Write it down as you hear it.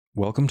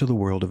Welcome to the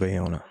world of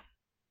Aona.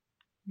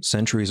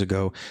 Centuries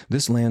ago,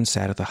 this land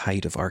sat at the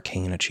height of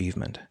arcane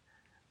achievement.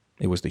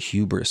 It was the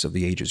hubris of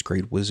the age's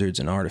great wizards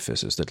and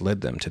artificers that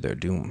led them to their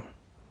doom.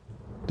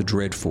 The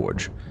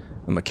Dreadforge,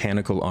 a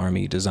mechanical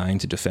army designed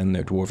to defend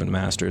their dwarven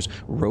masters,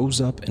 rose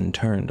up and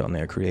turned on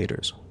their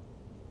creators.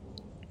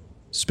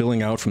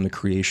 Spilling out from the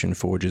creation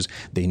forges,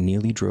 they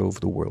nearly drove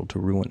the world to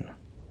ruin.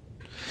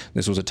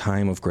 This was a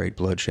time of great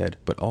bloodshed,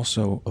 but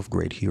also of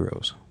great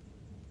heroes.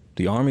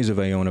 The armies of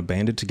Aona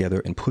banded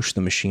together and pushed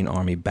the machine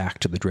army back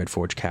to the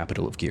Dreadforge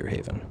capital of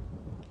Gearhaven.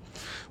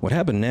 What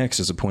happened next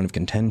is a point of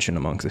contention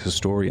amongst the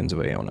historians of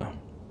Aona.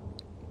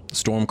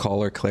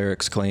 Stormcaller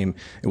clerics claim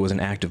it was an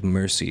act of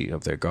mercy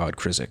of their god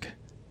Krizik,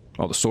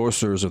 while the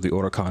sorcerers of the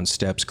Oricon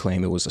Steppes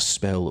claim it was a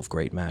spell of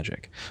great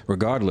magic.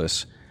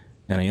 Regardless,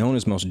 in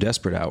Aona's most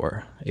desperate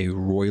hour, a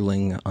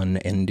roiling,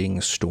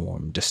 unending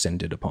storm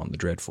descended upon the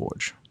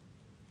Dreadforge.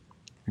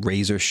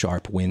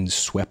 Razor-sharp winds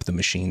swept the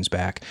machines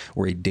back,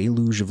 where a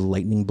deluge of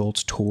lightning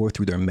bolts tore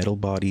through their metal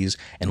bodies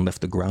and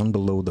left the ground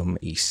below them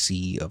a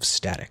sea of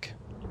static.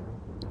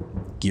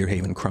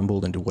 Gearhaven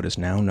crumbled into what is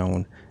now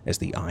known as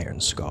the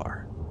Iron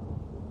Scar.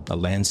 A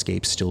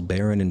landscape still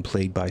barren and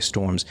plagued by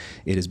storms,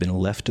 it has been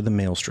left to the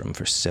maelstrom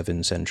for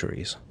 7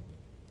 centuries.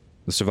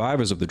 The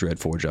survivors of the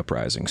Dreadforge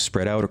uprising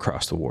spread out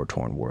across the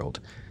war-torn world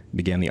and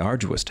began the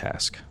arduous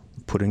task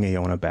of putting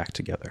Aona back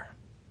together.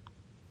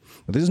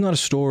 But this is not a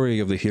story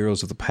of the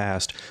heroes of the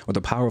past or the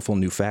powerful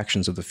new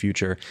factions of the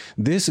future.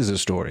 This is a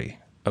story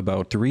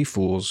about 3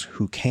 fools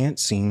who can't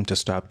seem to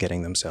stop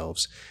getting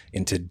themselves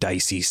into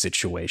dicey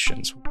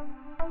situations.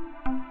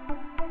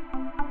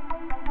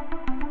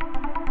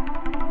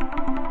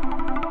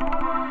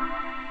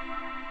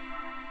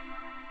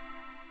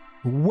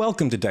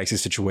 Welcome to Dicey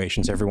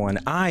Situations, everyone.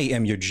 I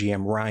am your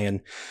GM,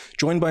 Ryan,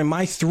 joined by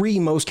my 3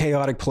 most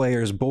chaotic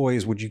players.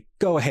 Boys, would you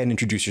go ahead and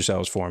introduce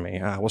yourselves for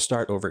me? We'll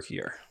start over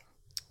here.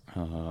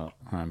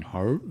 I'm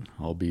Hart.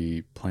 I'll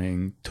be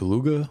playing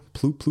Taluga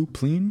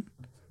Ploopploopleen,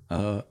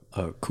 a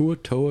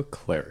Kuatoa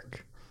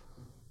cleric.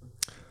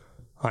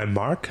 I'm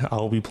Mark.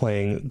 I'll be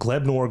playing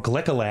Glebnor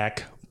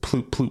Glekalak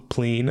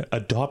Ploopploopleen,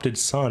 adopted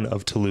son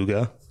of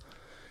Taluga,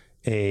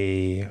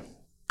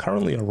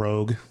 currently a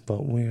rogue,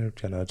 but we're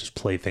gonna just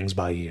play things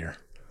by ear.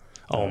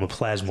 Oh, I'm a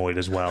plasmoid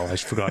as well. I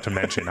forgot to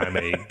mention I'm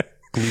a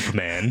gloop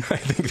man. I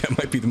think that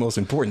might be the most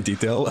important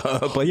detail.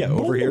 But yeah,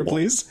 over here,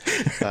 please.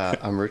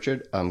 I'm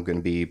Richard. I'm going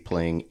to be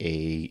playing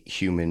a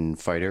human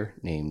fighter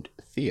named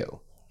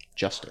Theo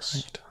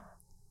Justice. Right.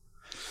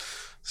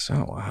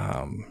 So,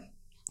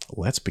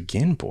 let's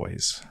begin,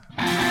 boys.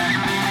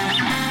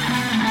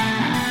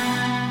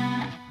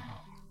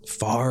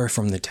 Far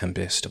from the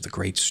tempest of the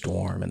Great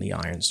Storm and the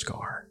Iron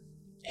Scar,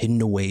 hidden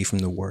away from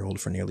the world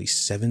for nearly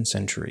 7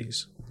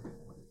 centuries,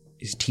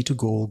 is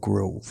Titagol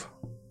Grove.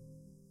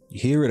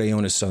 Here at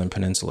Aona's southern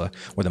peninsula,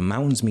 where the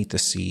mountains meet the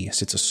sea,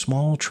 sits a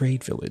small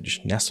trade village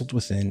nestled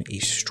within a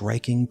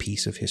striking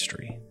piece of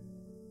history.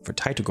 For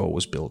Titagol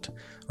was built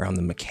around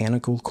the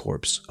mechanical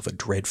corpse of a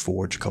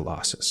Dreadforge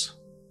colossus.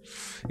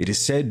 It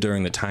is said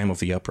during the time of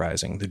the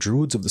uprising, the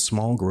druids of the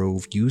small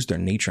grove used their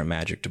nature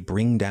magic to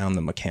bring down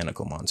the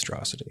mechanical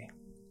monstrosity.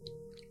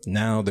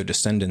 Now their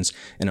descendants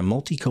and a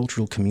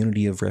multicultural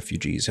community of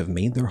refugees have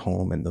made their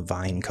home in the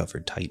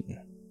vine-covered Titan.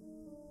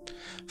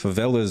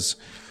 Favelas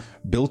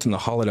built in the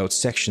hollowed-out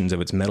sections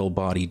of its metal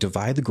body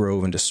divide the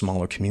grove into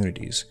smaller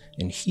communities,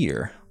 and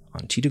here,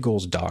 on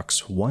Titagol's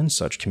docks, one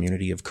such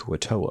community of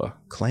Kuatoa,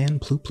 Clan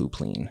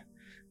Ploopploopleen,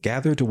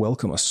 gathered to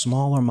welcome a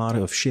small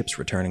armada of ships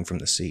returning from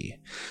the sea.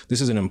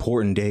 This is an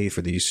important day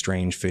for these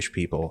strange fish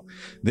people.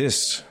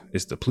 This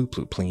is the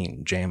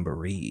Ploopploopleen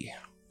Jamboree.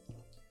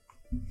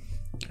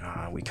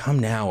 We come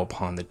now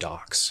upon the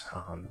docks.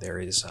 There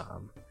is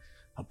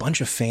a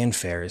bunch of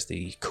fanfare as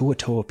the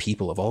Kuatoa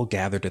people have all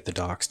gathered at the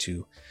docks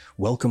to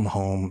welcome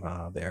home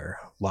their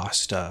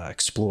lost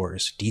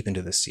explorers deep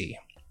into the sea.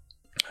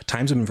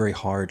 Times have been very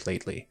hard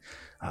lately.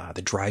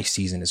 The dry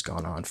season has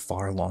gone on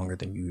far longer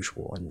than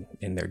usual, and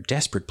in their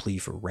desperate plea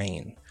for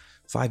rain,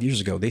 5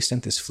 years ago they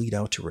sent this fleet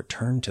out to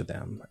return to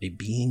them a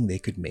being they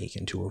could make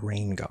into a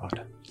rain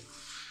god.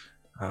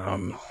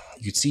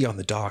 You can see on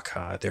the dock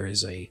there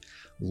is a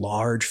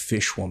large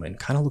fish woman,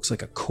 kind of looks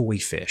like a koi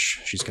fish.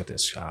 She's got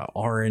this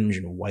orange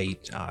and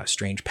white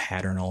strange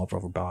pattern all over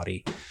her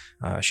body.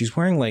 She's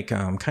wearing like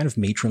kind of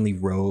matronly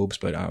robes,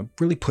 but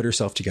really put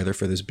herself together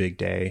for this big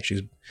day.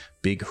 She's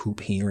big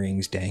hoop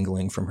earrings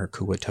dangling from her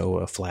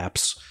Kuatoa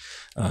flaps.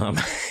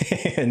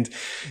 And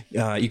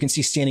you can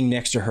see standing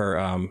next to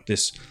her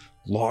this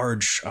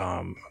large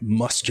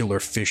muscular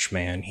fish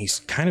man. He's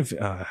kind of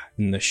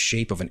in the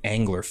shape of an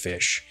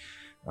anglerfish.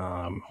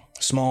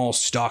 Small,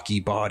 stocky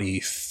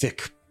body,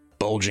 thick,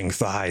 bulging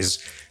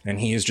thighs, and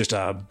he is just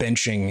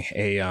benching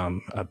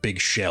a big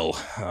shell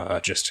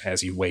just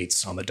as he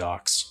waits on the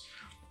docks.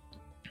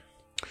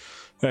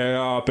 Hey,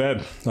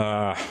 babe,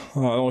 I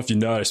don't know if you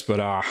noticed,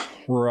 but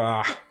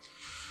we're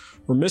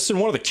missing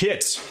one of the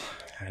kids.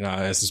 And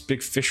as this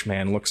big fish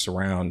man looks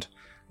around,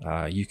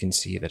 you can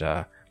see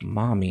that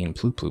Mommy and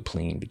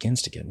Ploopploopleen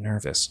begins to get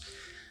nervous.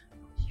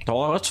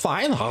 Oh, it's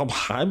fine.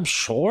 I'm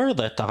sure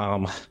that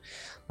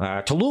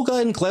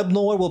Toluga and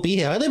Glebnor will be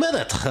here any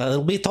minute.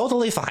 It'll be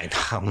totally fine.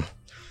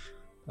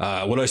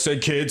 When I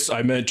said kids,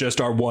 I meant just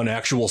our one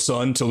actual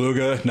son,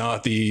 Toluga,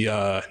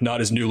 not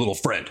his new little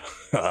friend.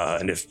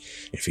 And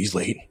if he's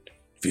late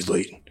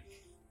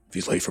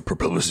for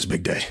Propulus'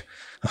 big day,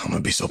 I'm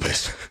gonna be so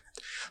pissed.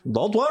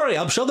 Don't worry,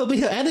 I'm sure they'll be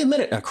here any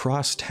minute.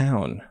 Across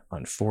town,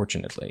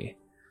 unfortunately,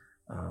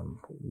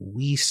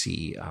 we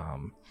see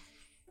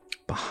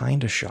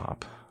behind a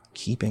shop,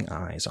 keeping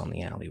eyes on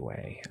the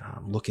alleyway,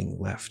 looking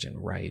left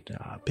and right,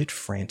 a bit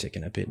frantic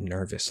and a bit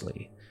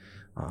nervously.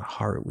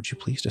 Haru, would you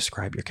please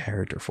describe your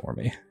character for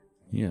me?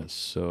 Yes,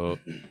 so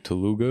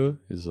Toluga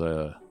is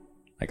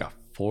like a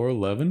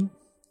 4'11",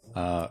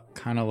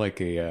 kind of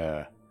like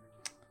a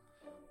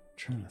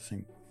trying to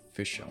think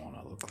fish I want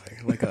to look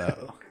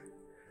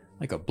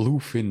like a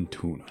bluefin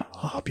tuna.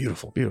 Oh,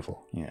 beautiful,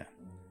 beautiful. Yeah,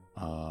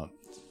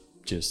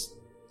 just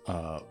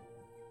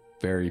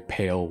very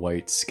pale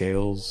white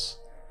scales.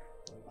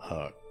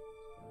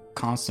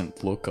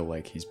 Constant look of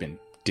like he's been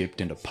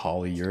dipped into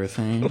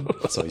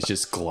polyurethane, so he's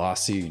just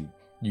glossy. And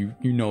you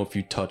know if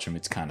you touch him,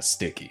 it's kind of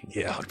sticky.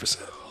 Yeah,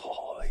 100%.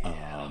 Oh,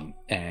 yeah.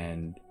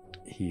 And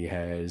he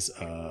has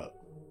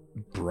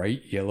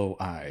bright yellow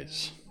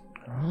eyes.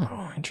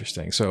 Oh,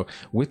 interesting. So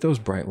with those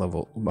bright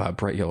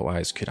yellow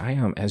eyes, could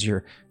I, as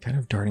you're kind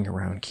of darting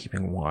around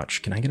keeping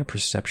watch, can I get a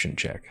perception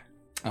check?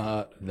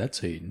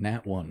 That's a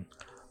nat 1.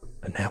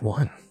 A nat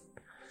 1.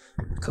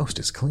 The coast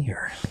is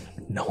clear.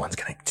 No one's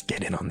gonna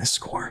get in on this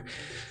score.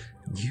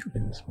 You've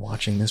been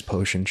watching this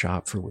potion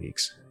shop for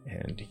weeks,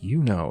 and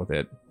you know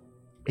that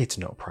it's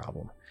no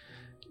problem.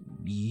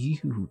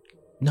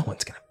 No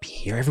one's gonna be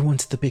here.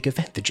 Everyone's at the big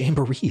event. The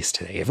Jamboree is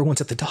today.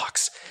 Everyone's at the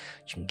docks.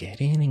 You can get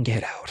in and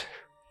get out.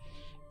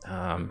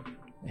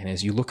 And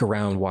as you look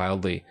around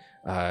wildly,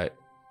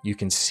 you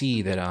can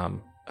see that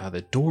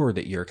the door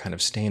that you're kind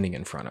of standing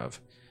in front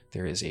of,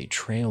 there is a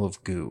trail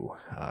of goo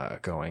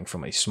going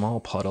from a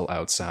small puddle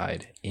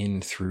outside in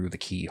through the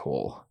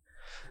keyhole.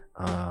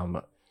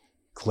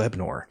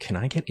 Glebnor, can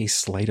I get a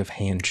sleight of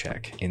hand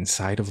check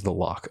inside of the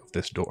lock of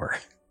this door?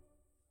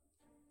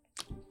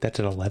 That's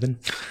an 11.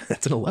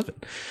 That's an 11.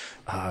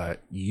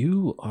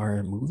 You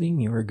are moving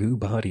your goo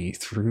body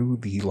through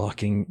the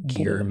locking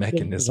gear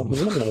mechanism.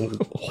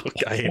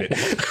 I hate it.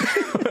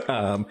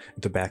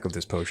 The back of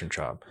this potion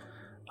shop.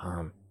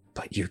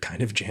 But you're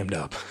kind of jammed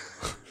up.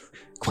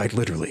 Quite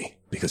literally,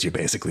 because you're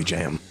basically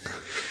jam.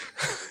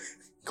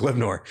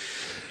 Glebnor.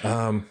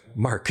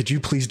 Mark, could you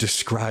please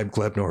describe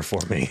Glebnor for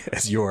me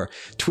as you're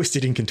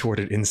twisted and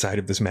contorted inside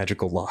of this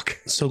magical lock?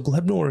 So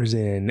Glebnor is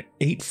an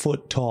 8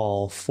 foot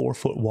tall, 4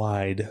 foot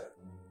wide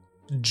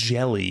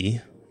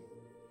jelly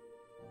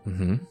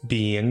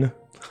being,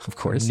 of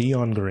course,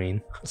 neon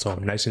green. So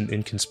nice and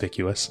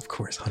inconspicuous. Of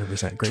course,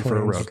 100%. Great for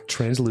a rogue.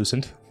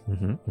 Translucent.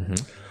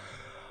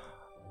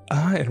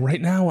 And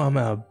right now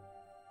I'm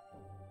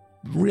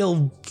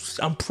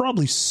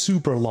probably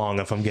super long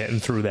if I'm getting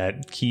through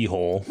that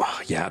keyhole.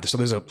 Yeah, so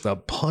there's a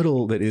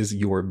puddle that is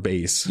your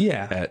base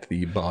at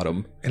the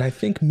bottom. And I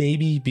think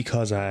maybe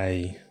because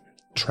I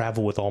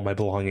travel with all my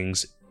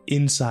belongings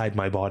inside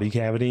my body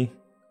cavity,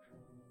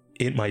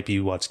 it might be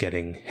what's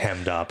getting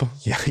hemmed up.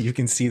 Yeah, you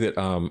can see that,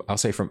 I'll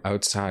say from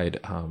outside,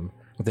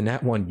 with the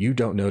Nat 1, you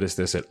don't notice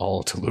this at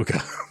all,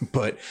 Toluga,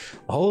 but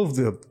all of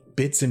the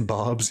bits and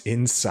bobs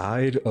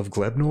inside of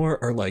Glebnor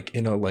are like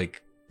in a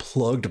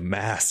plugged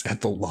mass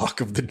at the lock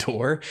of the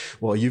door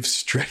while you've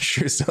stretched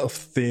yourself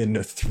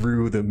thin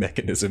through the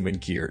mechanism and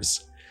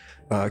gears.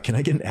 Can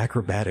I get an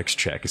acrobatics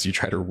check as you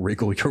try to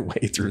wriggle your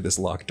way through this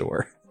locked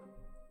door?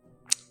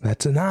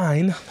 That's a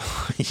 9.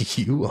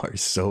 You are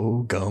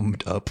so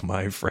gummed up,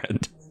 my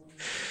friend.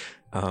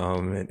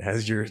 And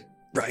as you're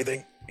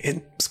writhing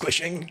and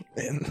squishing,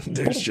 and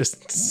there's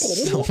just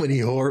so many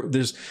horror.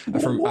 There's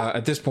from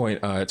at this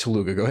point,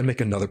 Toluga, go ahead and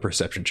make another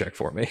perception check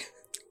for me.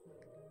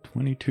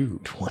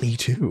 22.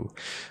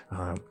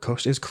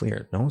 Coast is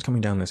clear. No one's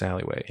coming down this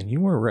alleyway. And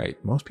you were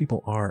right. Most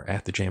people are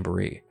at the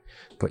Jamboree.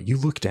 But you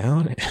look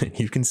down and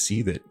you can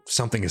see that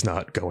something is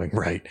not going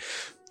right.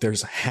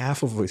 There's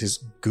half of his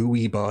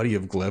gooey body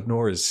of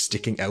Glebnor is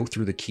sticking out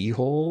through the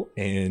keyhole.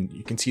 And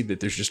you can see that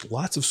there's just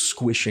lots of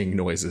squishing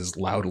noises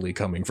loudly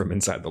coming from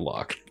inside the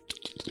lock.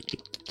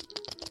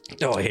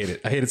 Oh, I hate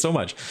it. I hate it so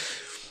much.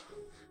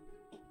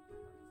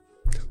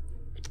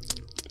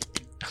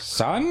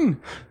 Son?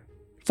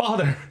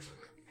 Father!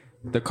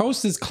 The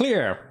coast is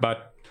clear,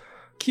 but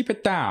keep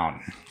it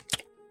down.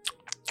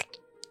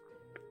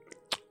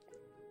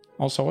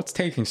 Also, what's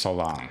taking so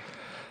long?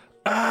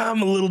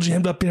 I'm a little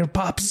jammed up here,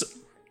 Pops.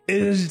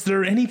 Is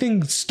there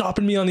anything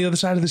stopping me on the other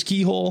side of this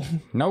keyhole?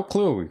 No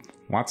clue.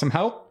 Want some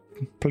help?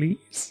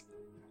 Please?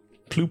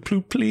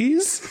 Ploop,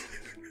 please?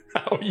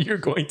 How are you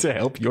going to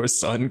help your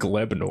son,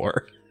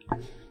 Glebnor?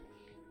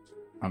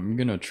 I'm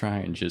gonna try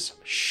and just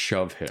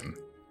shove him.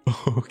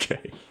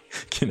 Okay.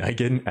 Can I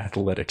get an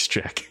athletics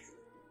check?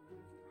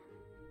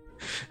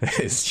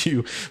 As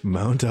you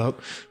mount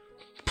up,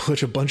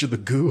 push a bunch of the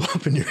goo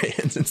up in your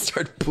hands and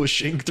start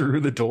pushing through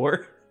the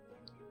door.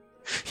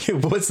 Yeah,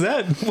 what's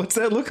that? What's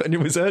that look on you?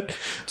 Was that?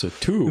 It's a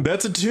 2.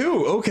 That's a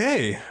 2.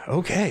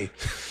 Okay.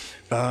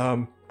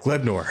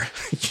 Glebnor,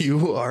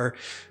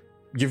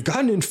 you've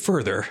gotten in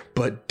further,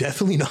 but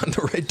definitely not in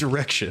the right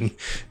direction.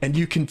 And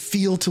you can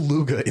feel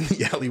Taluga in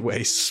the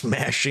alleyway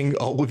smashing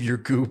all of your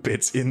goo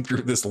bits in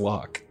through this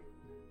lock.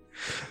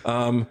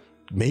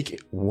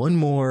 Make one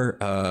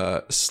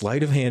more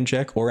sleight of hand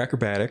check or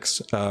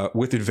acrobatics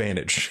with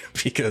advantage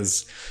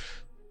because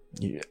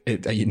you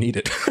need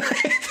it.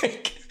 I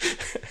think.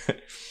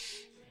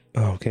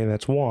 Okay,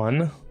 that's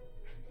 1.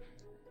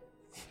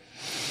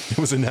 It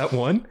was a nat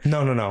 1?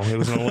 No. It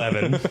was an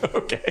 11.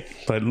 Okay.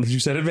 But you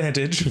said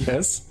advantage.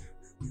 Yes.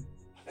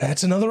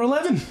 That's another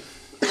 11.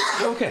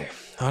 Okay.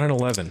 On an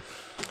 11.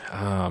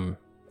 I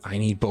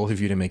need both of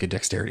you to make a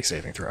dexterity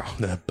saving throw.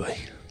 Oh, boy.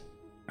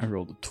 I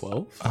rolled a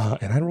 12.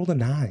 And I rolled a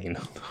 9.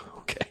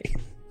 Okay.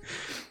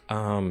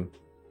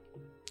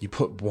 You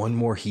put one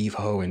more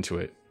heave-ho into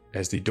it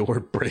as the door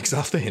breaks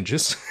off the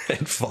hinges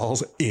and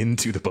falls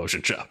into the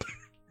potion shop.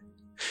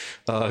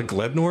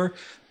 Glebnor,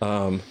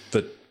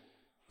 the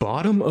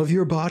bottom of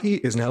your body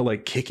is now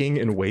like kicking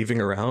and waving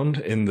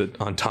around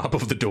on top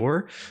of the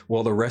door,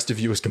 while the rest of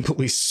you is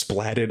completely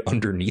splatted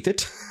underneath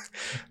it.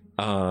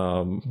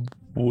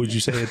 Would you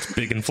say it's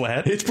big and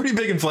flat? It's pretty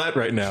big and flat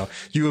right now.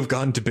 You have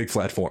gone to big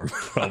flat form.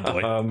 Oh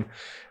boy.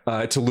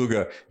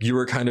 Taluga, you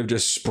are kind of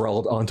just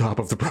sprawled on top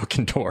of the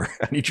broken door.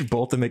 I need you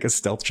both to make a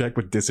stealth check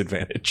with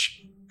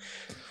disadvantage.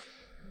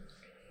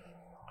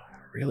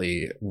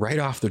 Really, right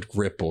off the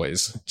grip,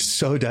 boys.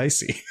 So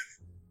dicey.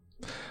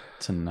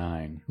 It's a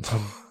 9.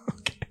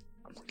 Okay.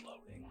 I'm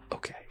reloading.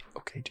 Okay,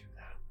 do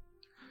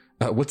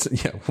that. What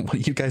are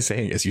you guys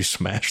saying as you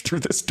smash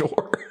through this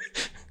door?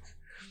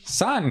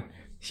 Son,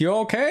 you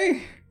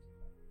okay?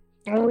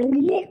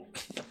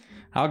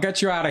 I'll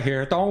get you out of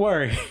here. Don't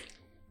worry.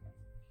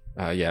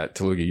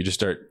 Taluga, you just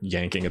start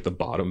yanking at the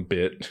bottom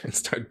bit and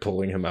start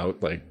pulling him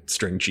out like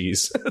string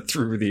cheese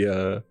through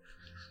the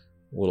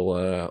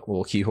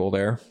little keyhole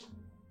there.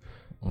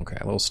 Okay,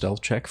 a little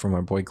stealth check from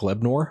our boy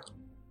Glebnor.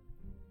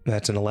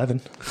 That's an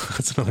 11.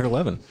 That's another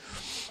 11.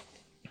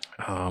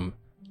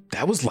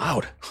 That was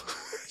loud.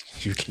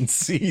 You can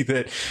see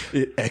that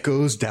it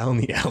echoes down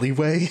the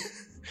alleyway.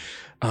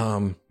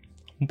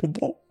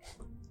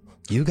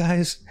 You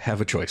guys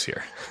have a choice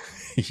here.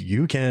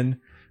 You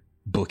can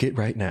book it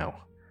right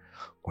now,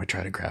 or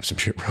try to grab some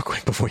shit real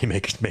quick before you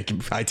make him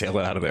hightail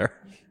it out of there.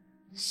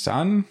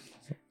 Son,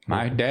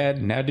 my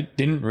dad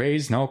didn't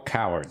raise no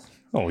coward.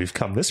 Oh, we've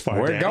come this far.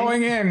 We're Daddy.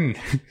 going in.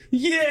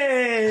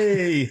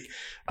 Yay!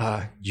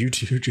 You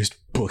two just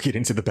book it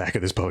into the back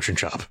of this potion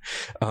shop.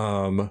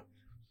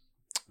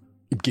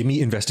 Give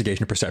me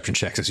investigation and perception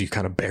checks as you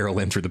kind of barrel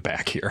in through the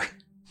back here.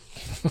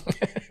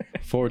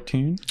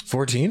 14.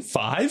 14?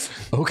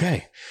 5?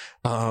 Okay.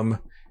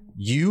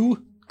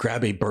 You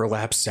grab a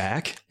burlap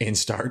sack and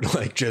start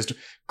like just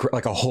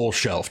like a whole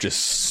shelf, just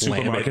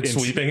slam Supermarket it.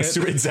 sweeping it?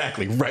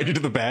 Exactly. Right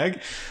into the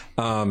bag.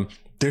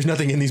 There's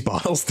nothing in these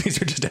bottles.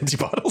 These are just empty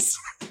bottles.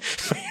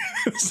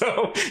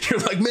 So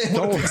you're like, man,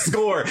 what a big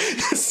score.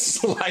 Just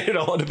slide it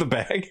all into the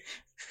bag.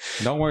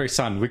 Don't worry,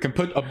 son. We can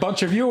put a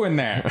bunch of you in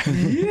there.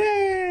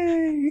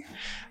 Yay!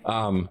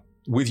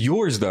 With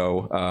yours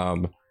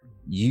though,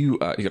 you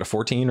got a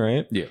 14,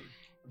 right?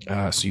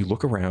 Yeah. So you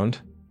look around.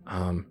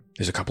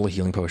 There's a couple of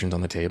healing potions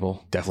on the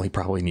table. Definitely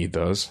probably need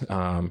those. Go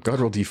ahead and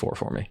roll D4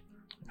 for me.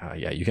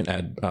 You can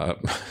add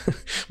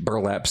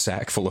burlap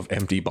sack full of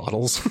empty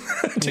bottles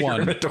to your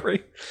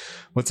inventory.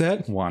 What's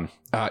that? 1.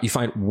 You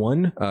find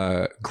one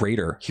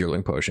greater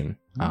healing potion,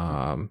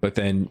 but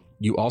then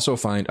you also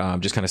find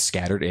just kind of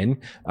scattered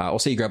in. I'll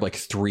say you grab like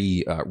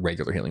 3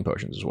 regular healing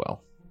potions as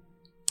well.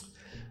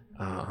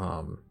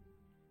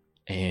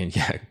 And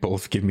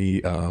both give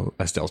me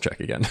a stealth check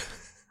again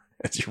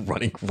as you're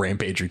running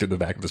rampaging to the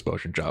back of this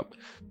potion shop.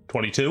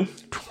 22.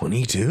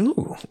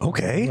 22.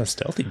 Okay. A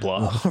stealthy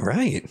blob. All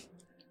right.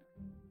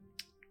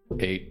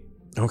 8.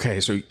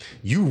 Okay, so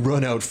you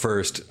run out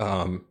first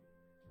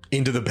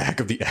into the back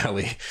of the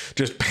alley,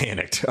 just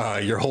panicked.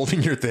 You're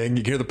holding your thing.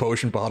 You hear the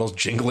potion bottles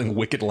jingling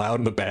wicked loud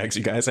in the bags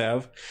you guys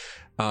have.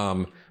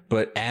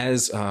 But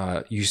as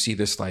you see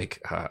this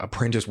like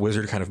apprentice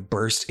wizard kind of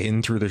burst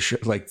in through the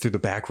through the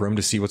back room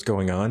to see what's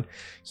going on,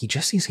 he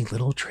just sees a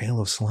little trail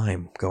of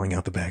slime going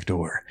out the back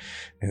door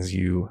as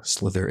you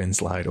slither and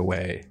slide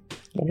away,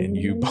 and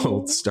you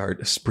both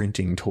start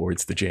sprinting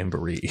towards the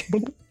jamboree.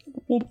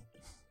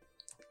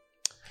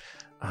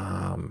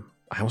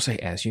 I will say,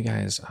 as you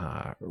guys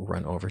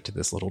run over to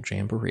this little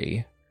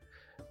jamboree,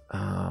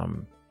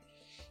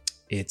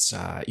 it's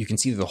you can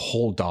see that the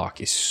whole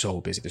dock is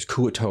so busy. There's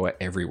kuatoa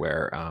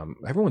everywhere.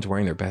 Everyone's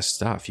wearing their best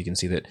stuff. You can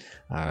see that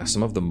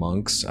some of the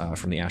monks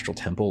from the Astral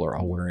Temple are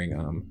all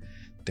wearing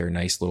their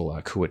nice little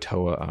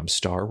kuatoa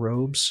star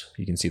robes.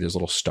 You can see there's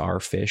little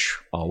starfish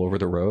all over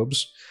the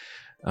robes.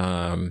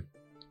 And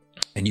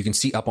you can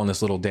see up on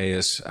this little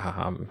dais,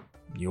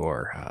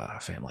 your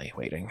family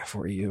waiting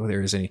for you.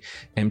 There is an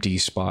empty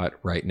spot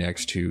right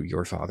next to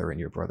your father and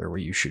your brother where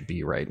you should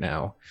be right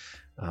now.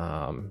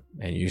 And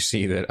you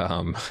see that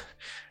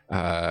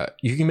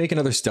you can make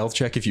another stealth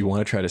check if you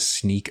want to try to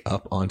sneak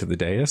up onto the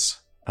dais.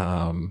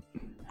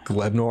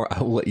 Glebnor,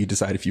 I'll let you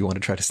decide if you want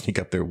to try to sneak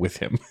up there with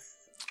him.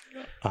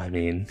 I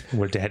mean,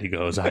 where daddy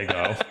goes, I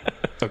go.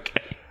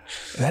 Okay.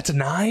 That's a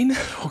 9?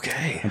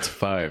 Okay. It's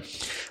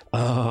 5.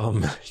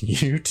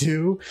 You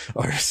two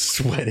are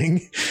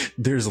sweating.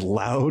 There's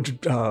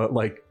loud,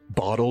 like,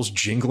 bottles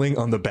jingling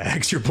on the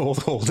bags you're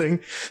both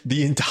holding.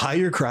 The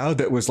entire crowd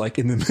that was, like,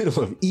 in the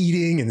middle of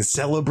eating and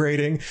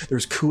celebrating.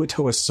 There's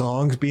Kuatoa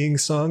songs being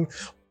sung.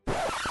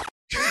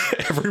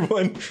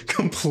 Everyone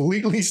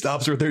completely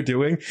stops what they're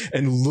doing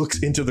and looks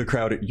into the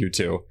crowd at you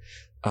two.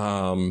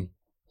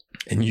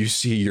 And you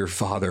see your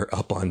father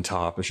up on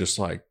top. It's just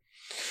like,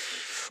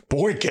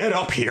 boy, get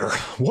up here.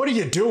 What are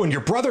you doing?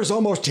 Your brother's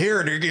almost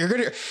here. You're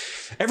gonna,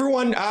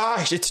 everyone,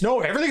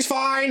 everything's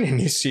fine. And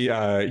you see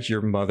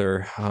your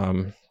mother,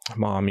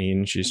 Mommy,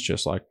 and she's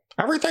just like,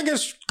 everything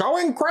is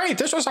going great.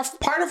 This was a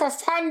part of a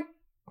fun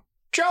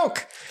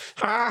joke.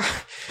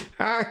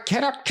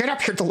 Get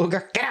up here,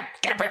 Deluga.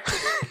 Get up here.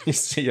 You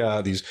see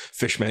these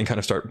fishmen kind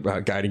of start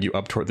guiding you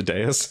up toward the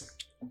dais.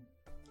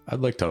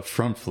 I'd like to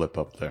front flip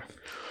up there.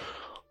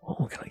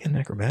 Oh, can I get an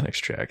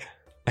acrobatics check?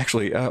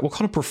 Actually, we'll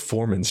call it a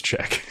performance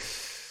check.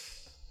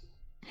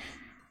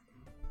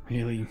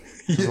 Really?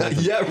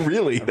 Yeah,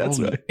 really. That's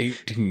right. right.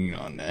 18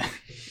 on that.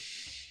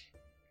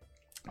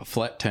 A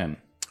flat 10.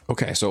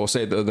 Okay, so we'll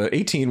say the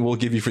 18 we'll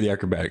give you for the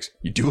acrobatics.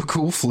 You do a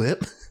cool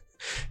flip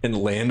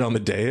and land on the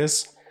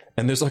dais,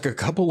 and there's like a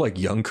couple like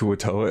young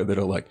Kuatoa that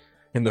are like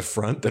in the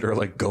front that are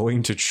like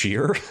going to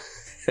cheer,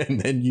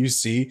 and then you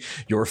see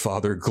your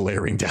father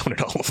glaring down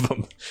at all of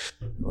them.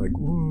 Like,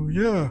 whoa,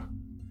 yeah.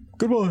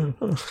 Good one.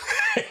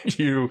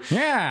 You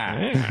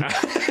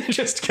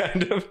just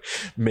kind of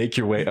make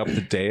your way up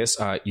the dais.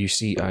 You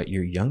see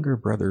your younger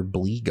brother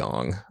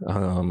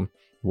Bleegong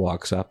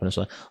walks up and is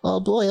like,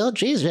 Oh boy, oh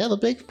geez, you have a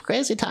big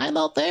crazy time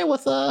out there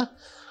with the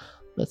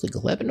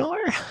Glebnor?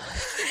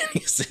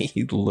 you see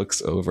he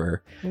looks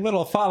over.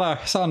 Little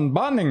father-son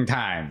bonding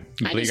time,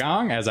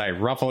 Bleegong, as I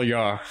ruffle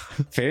your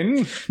fin.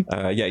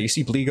 You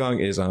see Bleegong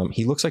is,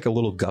 he looks like a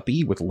little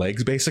guppy with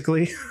legs,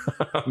 basically.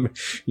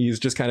 He's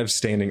just kind of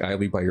standing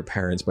idly by your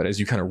parents, but as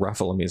you kind of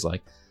ruffle him, he's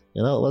like,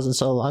 You know, it wasn't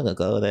so long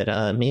ago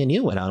that me and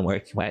you went on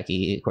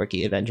wacky,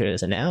 quirky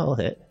adventures, and now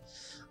that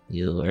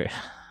you were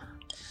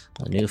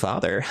a new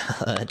father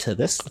to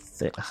this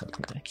thing.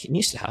 Can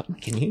you stop?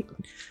 Can you?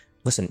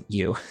 listen,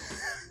 you.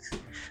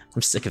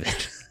 I'm sick of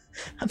it.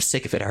 I'm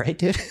sick of it, all right,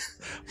 dude?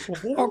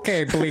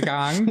 Okay,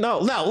 Bleegong. No,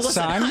 listen.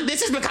 Son?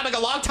 This is becoming a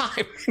long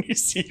time. You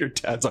see your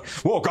dad's like,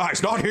 whoa,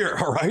 guys, not here,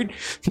 all right?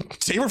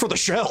 Save her for the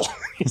shell.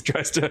 He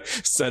tries to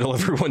settle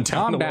everyone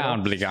down. Calm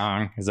down,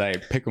 Bleegong, as I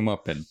pick him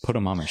up and put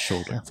him on my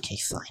shoulder. Okay,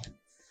 fine.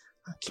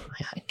 I'll keep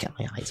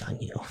my eyes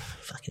on you.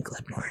 Fucking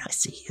Glebnor, I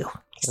see you.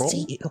 I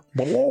see you.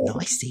 No,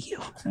 I see you.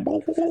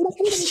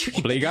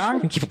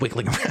 Bleegong? Keep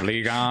wiggling around.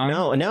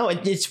 Bleegong? No,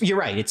 you're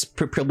right. It's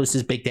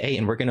Ploopploople's big day,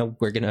 and we're gonna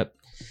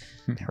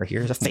we're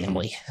here as a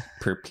family.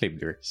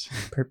 Ploopploopleers.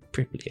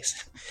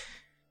 Ploopplooplees.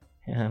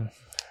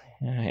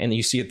 And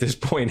you see at this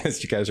point,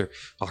 as you guys are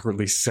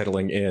awkwardly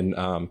settling in,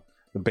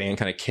 the band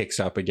kind of kicks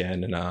up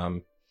again,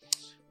 and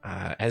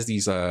as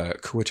these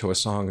Kuatoa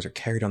songs are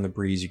carried on the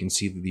breeze, you can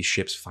see that these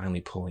ships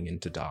finally pulling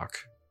into dock.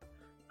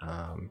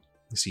 You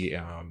see,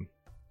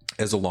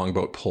 as the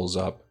longboat pulls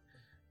up,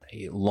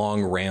 a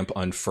long ramp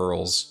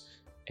unfurls,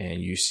 and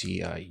you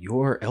see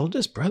your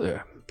eldest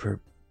brother,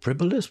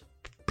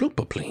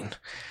 Ploopploopleen,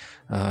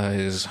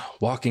 is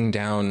walking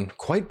down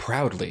quite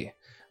proudly.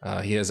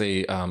 He has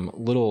a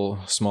little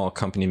small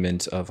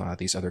accompaniment of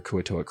these other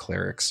Kuatoa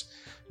clerics.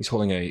 He's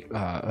holding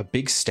a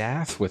big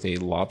staff with a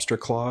lobster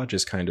claw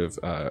just kind of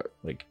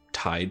like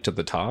tied to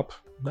the top.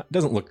 That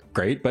doesn't look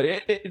great, but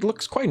it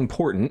looks quite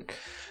important.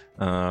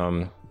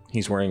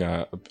 He's wearing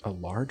a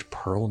large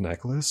pearl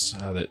necklace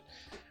that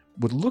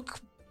would look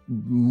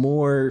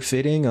more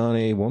fitting on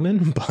a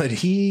woman, but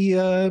he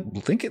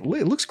think it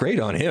looks great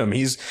on him.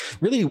 He's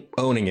really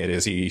owning it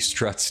as he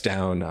struts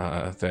down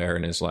there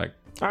and is like,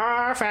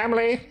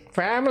 family,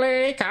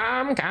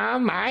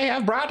 come, I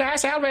have brought our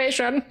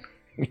salvation.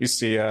 You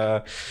see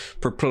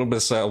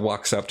Ploopplooplee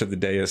walks up to the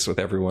dais with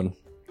everyone.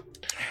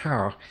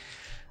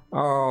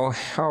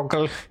 It's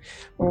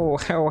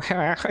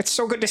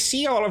so good to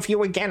see all of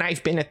you again.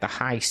 I've been at the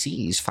high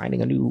seas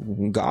finding a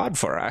new god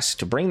for us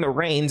to bring the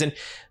rains, and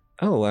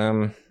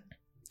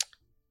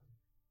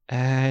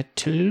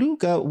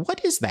Teluga,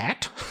 what is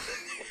that?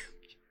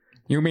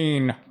 You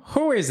mean,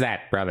 who is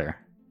that, brother?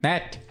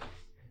 That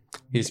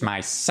is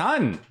my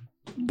son.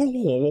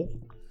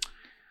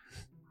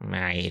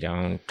 I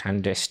don't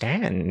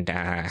understand.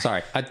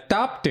 Sorry,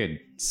 adopted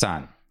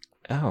son.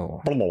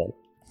 Oh.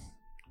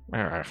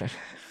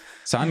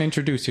 Son,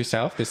 introduce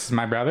yourself. This is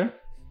my brother.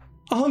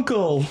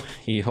 Uncle!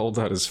 He holds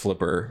out his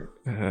flipper,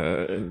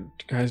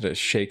 kind of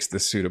shakes the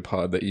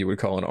pseudopod that you would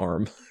call an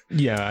arm.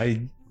 Yeah,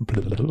 I...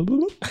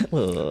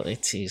 Oh,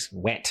 it's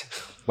wet.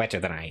 Wetter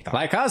than I thought.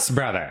 Like us,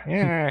 brother.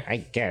 Yeah, I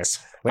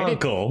guess.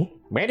 Uncle!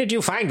 Where did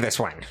you find this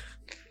one?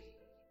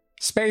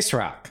 Space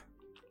rock.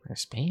 A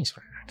space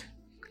rock.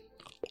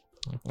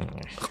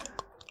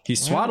 He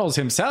swaddles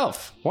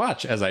himself.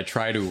 Watch as I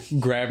try to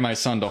grab my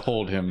son to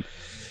hold him.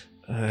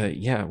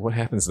 Yeah, what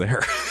happens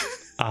there?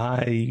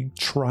 I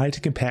try to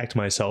compact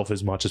myself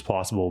as much as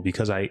possible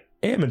because I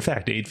am, in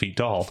fact, 8 feet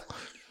tall.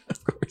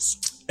 Of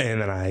course.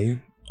 And then I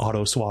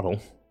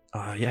auto-swaddle.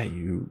 Yeah,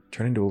 you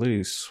turn into a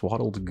little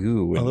swaddled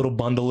goo. A little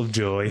bundle of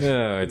joy.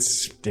 Yeah,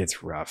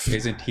 it's rough.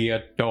 Isn't he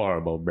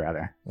adorable,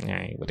 brother?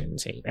 I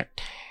wouldn't say that.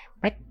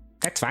 But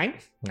that's fine.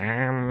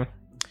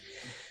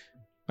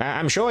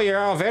 I'm sure you're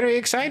all very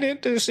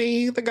excited to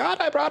see the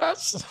god I brought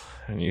us.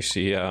 And you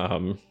see,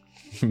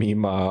 me,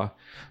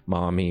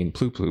 Mommy, and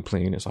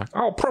Ploopploopleen is like,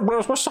 Oh,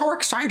 we're so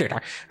excited.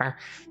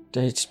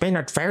 It's been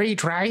a very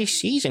dry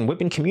season. We've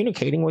been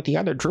communicating with the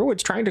other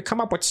druids, trying to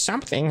come up with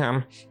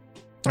something.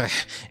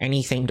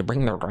 Anything to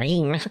bring the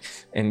rain.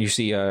 and you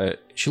see,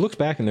 she looks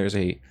back and there's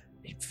a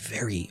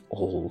very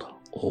old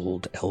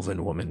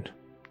elven woman,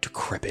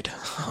 decrepit,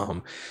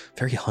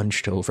 very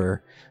hunched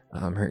over.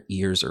 Her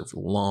ears are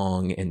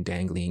long and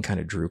dangly and kind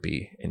of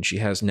droopy, and she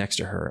has next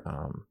to her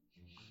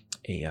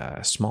a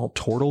small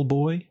turtle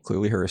boy,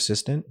 clearly her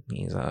assistant.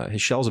 He's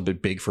his shell's a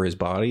bit big for his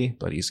body,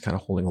 but he's kind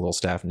of holding a little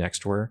staff next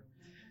to her.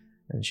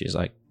 And she's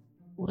like,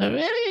 We're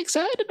very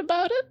excited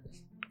about it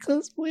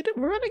because we're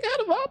running out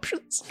of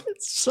options.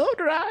 It's so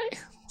dry,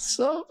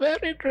 so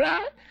very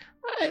dry.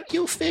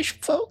 You fish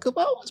folk have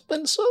always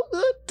been so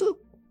good to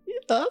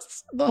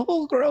us, the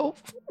whole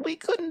grove. We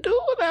couldn't do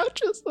it without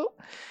you, so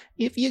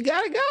if you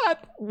got a god,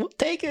 we'll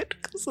take it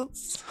because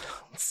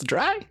it's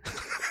dry.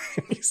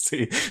 you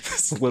see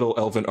this little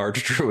elven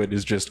archdruid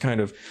is just kind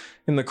of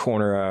in the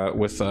corner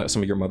with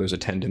some of your mother's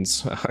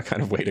attendants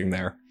kind of waiting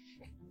there.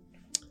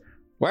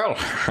 Well,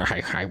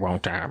 I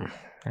won't I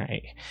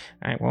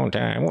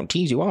won't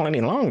tease you all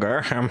any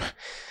longer.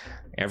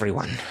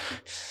 Everyone,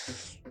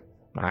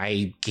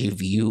 I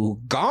give you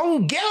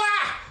Gongilla!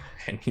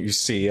 And you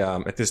see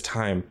at this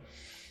time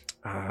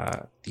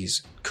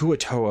these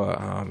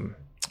Kuatoa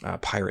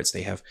pirates,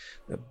 they have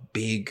a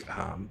big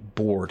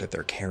board that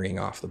they're carrying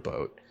off the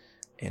boat.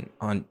 And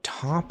on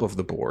top of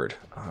the board,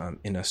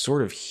 in a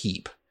sort of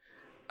heap,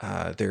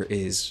 there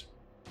is...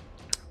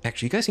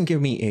 Actually, you guys can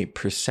give me a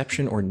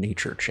perception or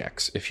nature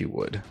checks, if you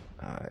would,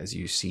 as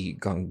you see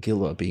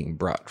Gongilla being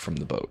brought from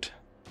the boat.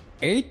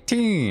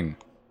 18.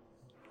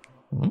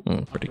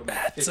 Pretty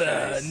bad. It's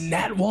a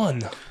nat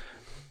 1.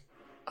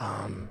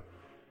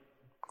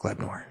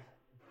 Glebnor,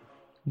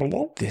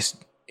 this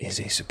is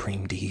a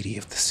supreme deity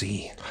of the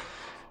sea.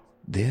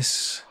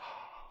 This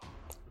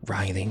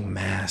writhing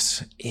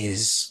mass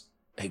is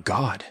a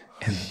god,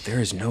 and there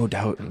is no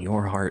doubt in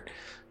your heart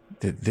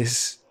that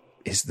this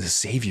is the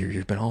savior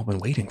you've all been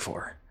waiting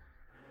for.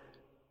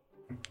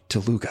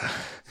 Toluga,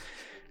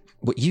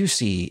 what you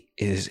see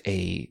is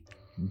a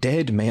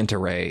dead manta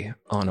ray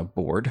on a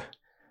board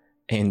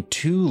and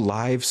 2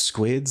 live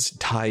squids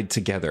tied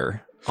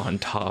together on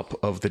top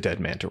of the dead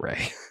manta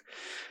ray.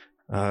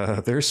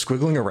 They're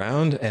squiggling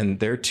around, and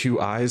their 2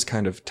 eyes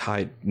kind of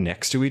tied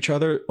next to each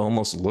other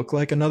almost look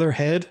like another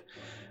head.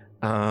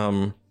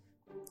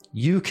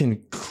 You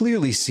can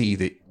clearly see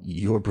that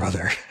your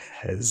brother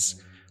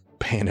has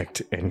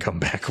panicked and come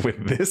back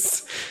with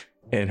this,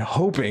 and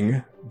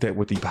hoping that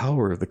with the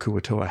power of the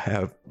Kuatoa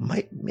have,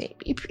 might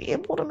maybe be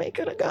able to make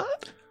it a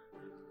god.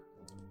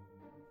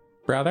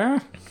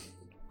 Brother,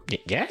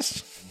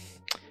 Yes?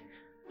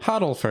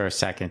 huddle for a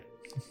second.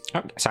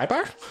 Oh,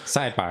 sidebar?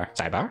 Sidebar.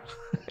 Sidebar?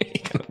 He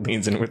kind of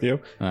leans in with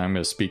you. I'm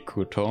going to speak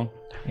Kuto.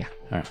 Yeah.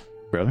 All right.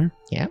 Brother,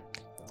 Yeah?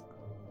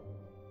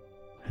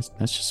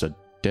 that's just a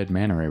dead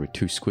manta ray with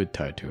 2 squid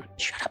tied to it.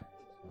 Shut up.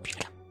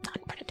 Shut up.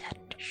 Not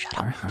Bernadette. Shut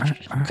up. All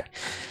right. Okay.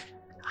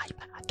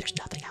 There's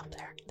nothing out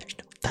there. There's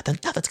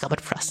nothing's coming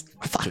for us.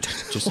 We're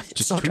fucked. Just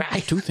It's so dry.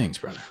 2 things,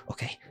 brother.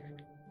 Okay.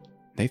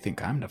 They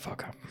think I'm the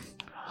fuck up.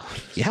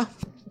 Yeah.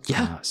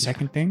 Yeah.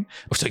 Second thing.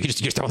 So you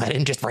just throw that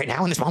in just right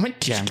now in this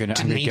moment? Yeah, I'm gonna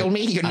needle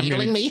me? You're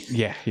needling me?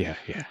 Yeah.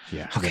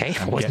 Okay.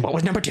 What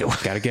was number 2?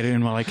 Gotta get it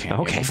in while I can.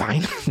 Okay,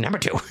 fine. Number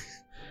 2.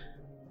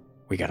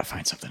 We gotta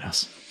find something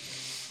else.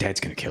 Dad's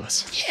gonna kill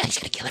us. Yeah, he's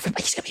gonna kill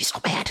everybody. He's gonna be so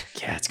mad.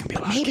 Yeah, it's gonna be a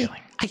lot Maybe of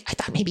killing. I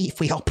thought maybe if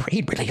we all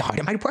prayed really hard,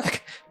 it might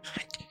work.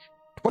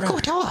 We're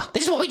Kuatoa.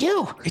 This is what we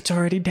do. It's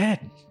already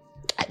dead.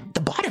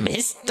 The bottom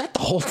is not the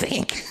whole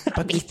thing.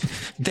 I mean,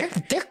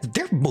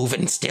 they're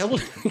moving still.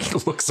 He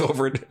looks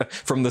over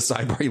from the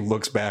sidebar. He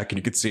looks back, and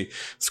you can see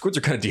squids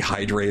are kind of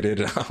dehydrated.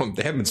 They haven't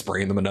been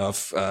spraying them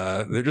enough.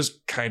 They're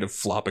just kind of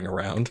flopping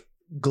around.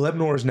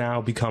 Glebnor's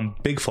now become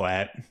Big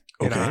Flat,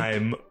 and Okay.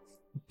 I'm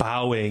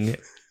bowing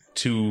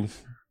to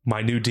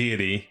my new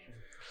deity,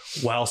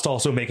 whilst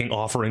also making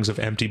offerings of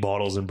empty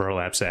bottles and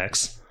burlap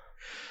sacks.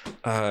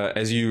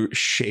 As you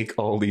shake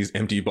all these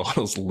empty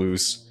bottles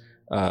loose,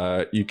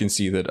 you can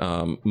see that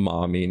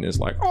Ma Mean is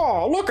like,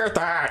 Oh, look at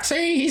that.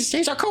 See, he's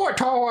a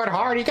Kuatoa at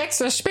heart. He gets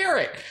the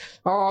spirit.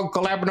 Oh,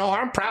 Glebnor,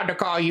 I'm proud to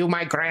call you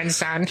my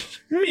grandson.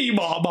 Me,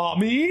 Mama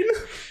Mean.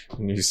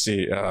 and you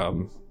see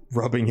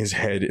rubbing his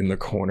head in the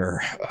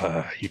corner,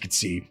 you can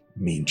see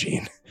Mean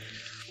Gene.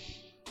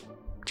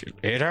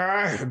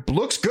 It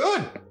looks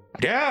good.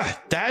 Yeah,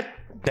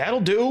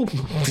 that'll do.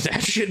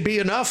 That should be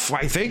enough,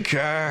 I think.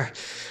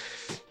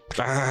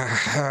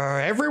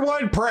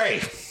 Everyone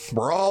pray.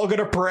 We're all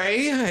gonna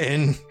pray,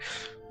 and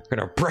we're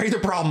gonna pray the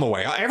problem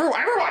away. Everyone!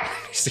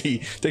 See,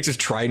 he takes his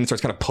trident and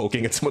starts kind of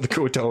poking at some of the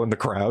Kuoto in the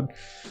crowd.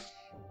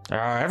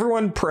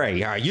 Everyone pray.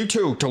 You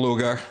too,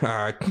 Taluga.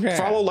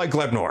 Follow like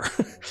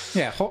Glebnor.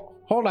 Yeah,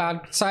 hold on.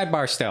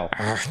 Sidebar still.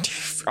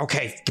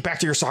 Okay, get back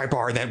to your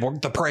sidebar, then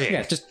the praying.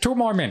 Yeah, just 2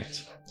 more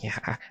minutes. Yeah,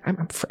 I'm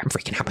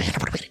freaking out, man.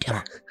 What are we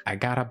gonna do? I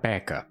got a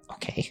backup.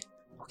 Okay.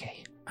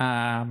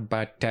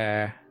 But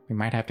we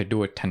might have to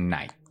do it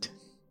tonight.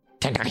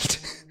 Tonight.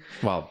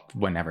 Well,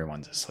 when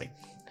everyone's asleep.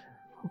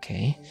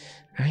 Okay.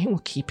 I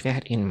will keep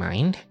that in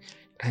mind.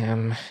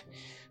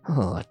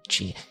 Oh,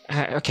 gee.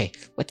 Okay,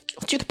 let's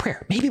do the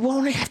prayer. Maybe we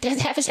won't have to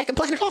have a second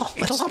plan at all.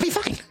 It'll all be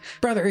fine.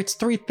 Brother, it's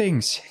 3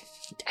 things.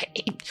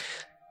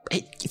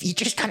 If you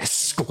just kind of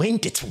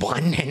squint, it's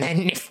one, and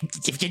then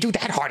if you do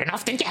that hard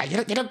enough, then yeah,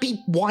 it'll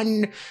be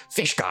one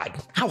fish god.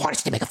 How hard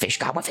is it to make a fish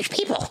god? We're fish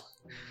people.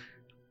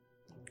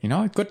 You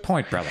know, good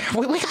point, brother.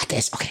 We got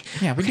this. Okay.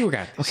 Yeah, we do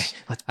got this.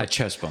 Okay. A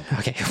chest bump.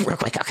 Okay, real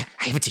quick. Okay,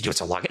 I haven't seen you in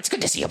so long. It's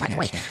good to see you, by the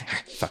way.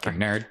 Fucking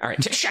nerd. All right,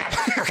 just shut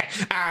up. Okay.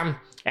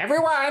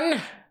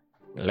 Everyone,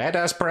 let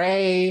us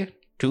pray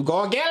to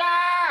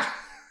Gorgilla.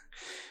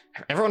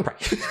 Everyone pray.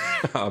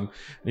 I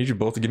need you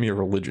both to give me a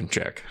religion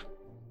check.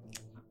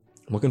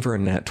 I'm looking for a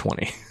nat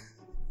 20.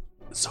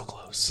 So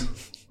close.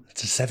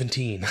 It's a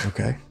 17.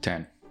 Okay.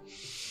 10.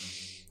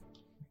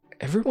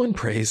 Everyone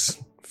prays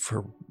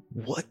for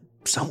what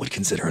some would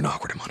consider an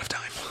awkward amount of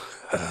time.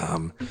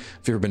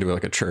 If you've ever been to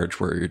like a church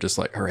where you're just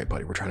like, all right,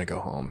 buddy, we're trying to go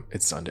home.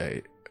 It's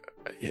Sunday.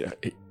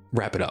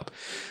 Wrap it up.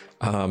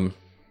 And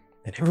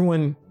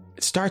everyone,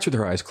 it starts with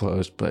their eyes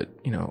closed, but,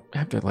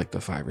 after like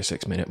the 5 or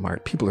 6 minute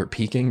mark, people are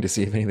peeking to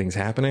see if anything's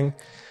happening.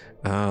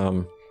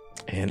 And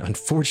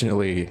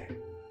unfortunately,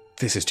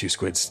 this is 2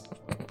 squids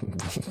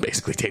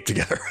basically taped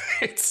together.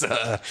 It's,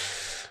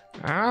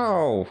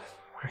 Oh,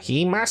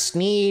 he must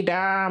need,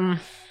 a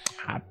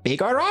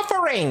bigger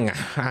offering.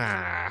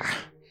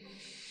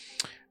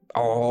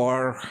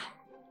 Or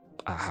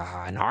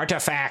an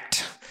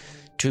artifact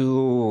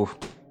to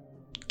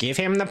give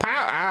him the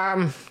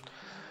power.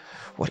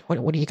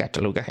 What do you got,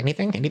 Taluga?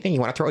 Anything? You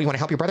want to throw? You want to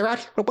help your brother out?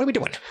 What are we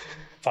doing?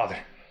 Father,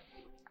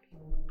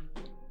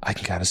 I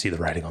can kind of see the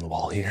writing on the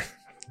wall here.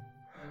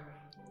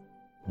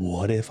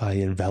 What if I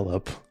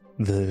envelop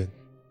the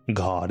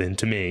god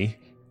into me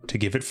to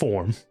give it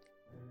form?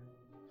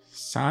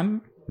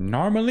 Son,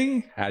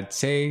 normally I'd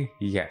say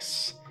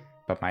yes.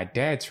 But my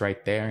dad's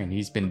right there and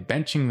he's been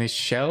benching this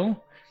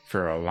shell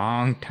for a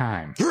long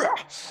time.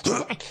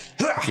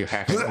 If you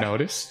haven't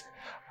noticed.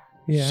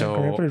 Yeah,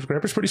 So-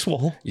 Grandpa's pretty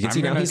swole. you can I'm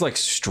see now gonna- he's like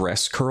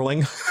stress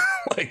curling,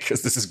 like,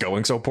 because this is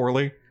going so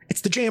poorly.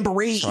 It's the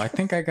Jamboree. So I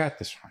think I got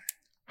this one.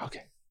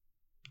 Okay.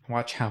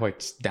 Watch how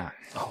it's done.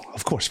 Oh,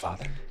 of course,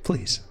 Father.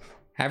 Please.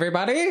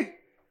 Everybody,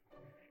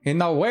 in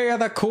the way of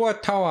the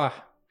Kuatoa,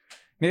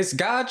 this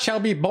god shall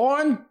be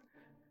born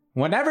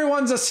when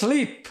everyone's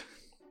asleep.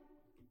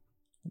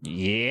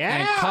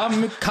 Yeah.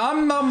 And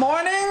come the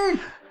morning,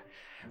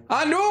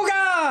 a new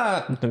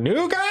god, The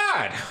new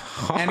god.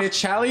 and it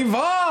shall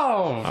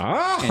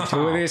evolve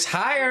into this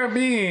higher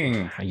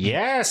being.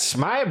 Yes,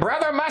 my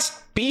brother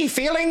must be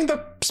feeling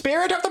the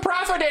spirit of the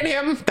prophet in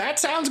him. That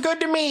sounds good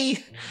to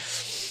me.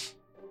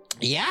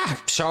 Yeah,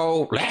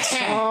 so let's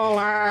all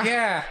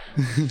Yeah.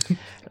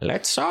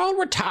 let's all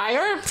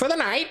retire for the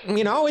night.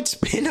 It's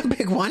been a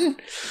big one.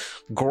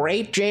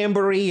 Great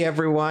Jamboree,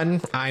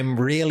 everyone. I'm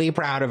really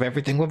proud of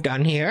everything we've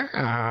done here.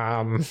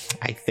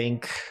 I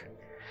think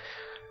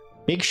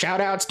big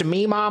shout outs to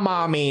me, Mom.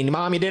 Mom,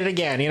 you did it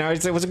again.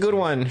 It was a good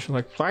one.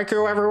 Like, thank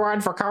you everyone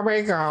for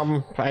coming.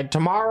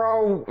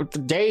 Tomorrow,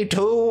 day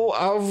 2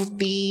 of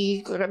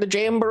the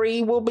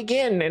Jamboree will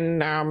begin,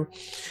 and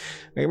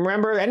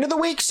remember, end of the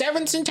week,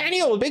 7th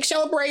Centennial, big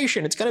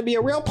celebration. It's gonna be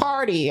a real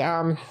party.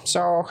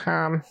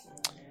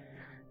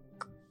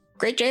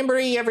 Great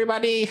Jamboree,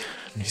 everybody.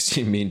 You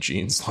see Mean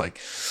Gene's like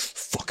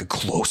fucking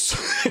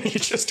close. He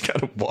just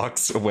kind of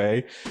walks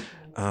away.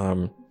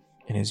 And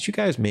as you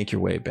guys make your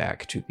way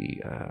back to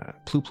the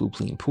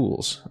Ploopploopleen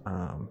pools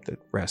that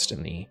rest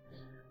in the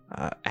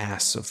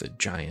ass of the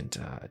giant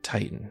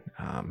Titan,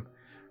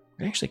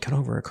 we actually cut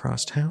over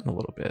across town a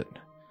little bit.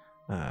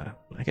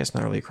 I guess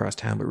not really across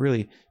town, but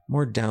really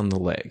more down the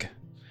leg.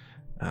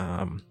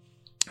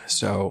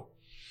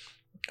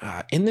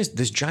 In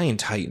this giant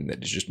Titan that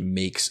just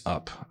makes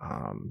up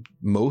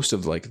most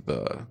of like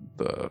the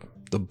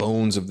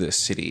bones of this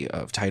city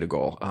of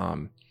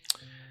Titagol,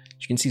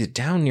 You can see that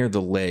down near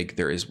the leg,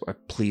 there is a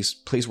place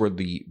where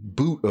the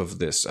boot of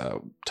this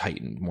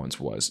Titan once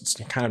was. It's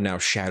kind of now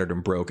shattered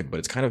and broken, but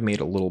it's kind of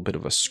made a little bit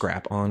of a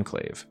scrap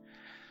enclave.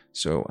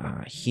 So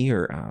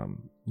here,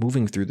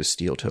 moving through the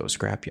steel toe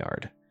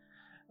scrapyard,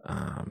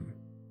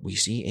 we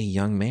see a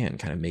young man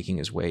kind of making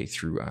his way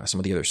through some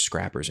of the other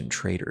scrappers and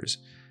traders.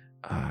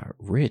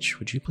 Rich,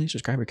 would you please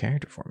describe your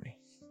character for me?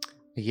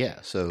 Yeah,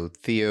 so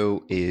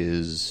Theo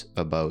is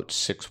about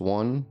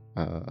 6'1".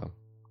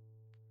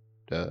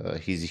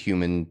 He's a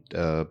human,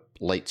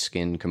 light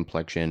skin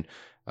complexion.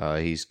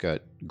 He's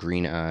got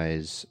green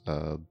eyes,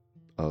 a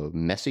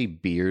messy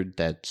beard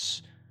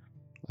that's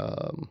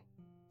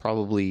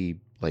probably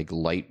like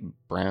light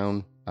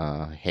brown,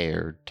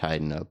 hair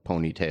tied in a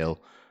ponytail.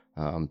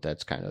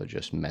 That's kind of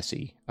just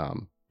messy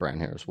brown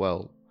hair as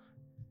well.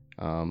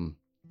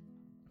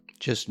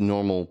 Just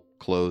normal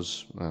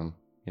clothes,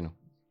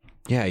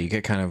 Yeah, you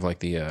get kind of like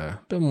the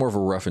bit more of a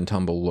rough and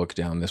tumble look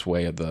down this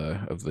way of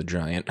the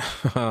giant,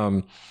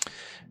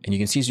 and you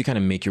can see as you kind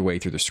of make your way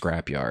through the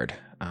scrapyard,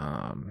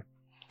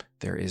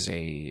 there is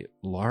a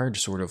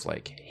large sort of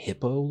like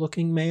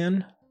hippo-looking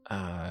man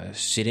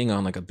sitting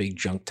on like a big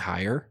junk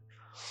tire,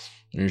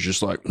 and he's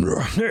just like,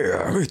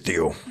 Hey,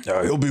 Theo.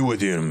 He'll be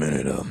with you in a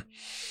minute.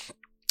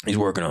 He's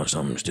working on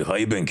something still. How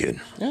you been, kid?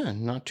 Yeah,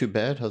 not too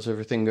bad. How's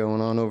everything going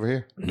on over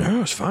here?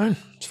 No, it's fine.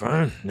 It's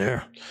fine.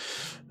 Yeah.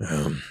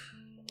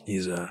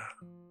 He's not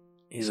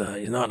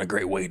in a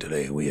great way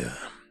today. We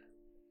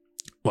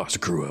lost the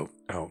crew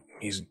out.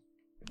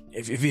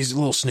 If he's a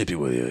little snippy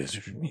with you,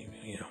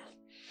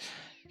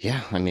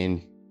 Yeah, I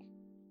mean,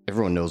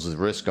 everyone knows the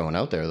risk going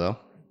out there, though.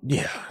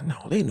 Yeah, no,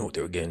 they know what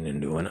they were getting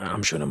into, and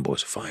I'm sure them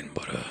boys are fine.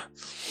 But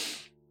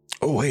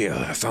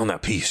I found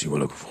that piece you were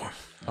looking for.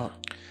 Oh.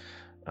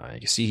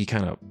 You can see he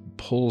kind of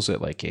pulls at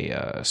like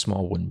a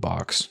small wooden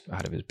box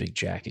out of his big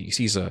jacket. You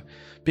see he's a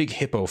big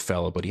hippo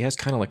fella, but he has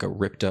kind of like a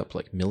ripped up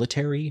like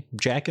military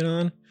jacket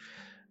on.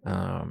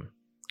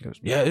 He goes,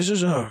 Yeah, this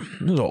is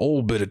an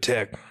old bit of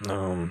tech. I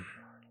know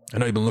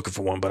you've been looking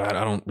for one, but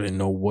I don't really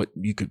know what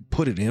you could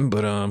put it in.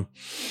 But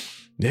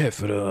yeah,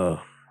 if it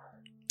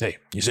hey,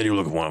 you said you were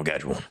looking for one. I've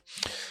got you one.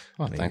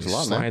 Oh, and thanks a he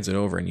lot, man. slides it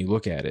over and you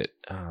look at it,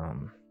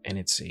 and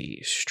it's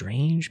a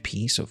strange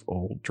piece of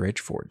old dredge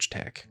forge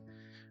tech.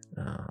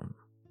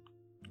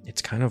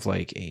 It's kind of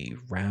like a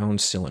round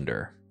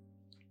cylinder,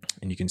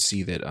 and you can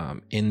see that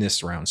in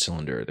this round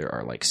cylinder there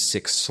are like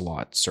 6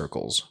 slot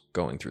circles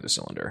going through the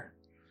cylinder.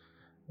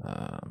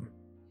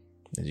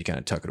 As you kind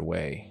of tuck it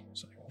away,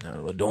 it's like,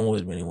 No, don't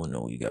let anyone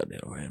know you got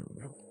that. Right?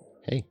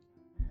 Hey,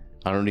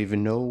 I don't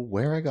even know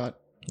where I got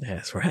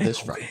That's right. this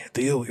from.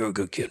 Theo, you're a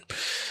good kid.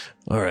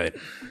 all right,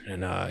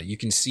 and you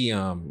can see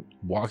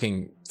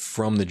walking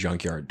from the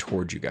junkyard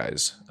towards you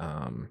guys,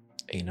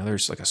 another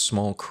like a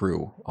small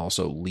crew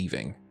also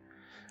leaving.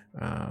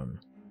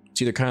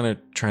 So they're kind of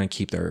trying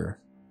to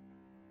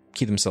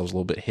keep themselves a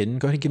little bit hidden.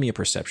 Go ahead and give me a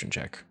perception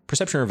check.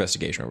 Perception or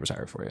investigation over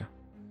higher for you.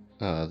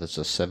 That's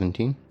a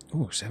 17.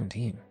 Ooh,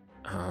 17.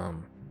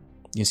 You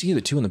can see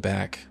the 2 in the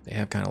back. They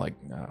have kind of like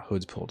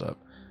hoods pulled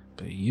up,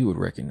 but you would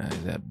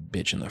recognize that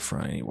bitch in the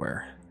front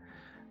anywhere.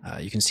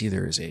 You can see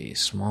there is a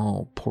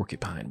small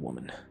porcupine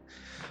woman.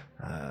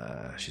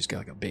 She's got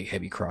like a big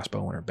heavy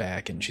crossbow on her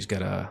back, and she's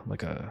got a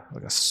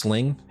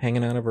sling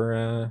hanging out of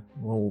her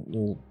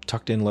little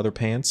tucked in leather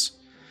pants,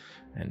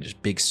 and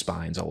just big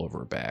spines all over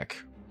her back.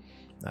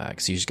 You can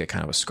see she's got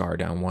kind of a scar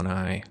down one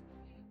eye,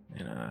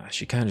 and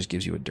she kind of just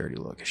gives you a dirty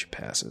look as she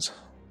passes.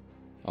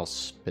 I'll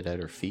spit at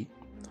her feet.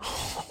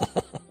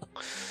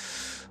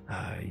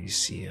 You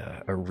see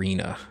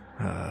Arena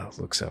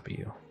looks up at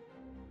you.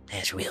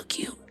 That's real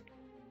cute.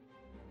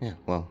 Yeah,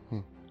 well,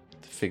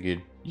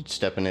 figured you'd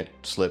step in it,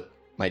 slip,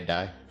 might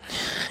die.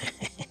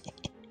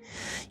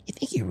 You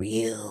think you're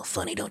real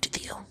funny, don't you,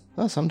 Theo?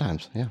 Well,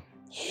 sometimes, yeah.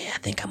 Yeah, I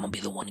think I'm gonna be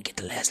the one to get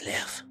the last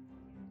laugh.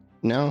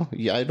 No,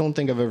 yeah, I don't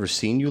think I've ever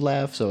seen you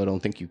laugh, so I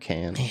don't think you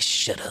can. Hey,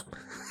 shut up.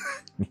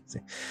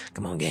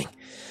 Come on, gang.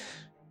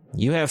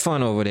 You have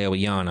fun over there with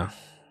Yana.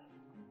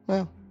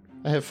 Well,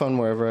 I have fun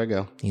wherever I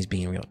go. He's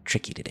being real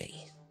tricky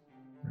today.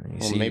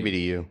 Well, maybe to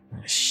you.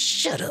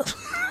 Shut up.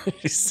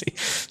 You see,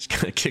 she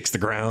kind of kicks the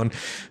ground,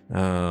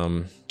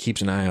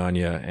 keeps an eye on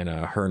you, and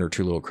her and her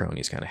 2 little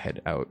cronies kind of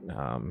head out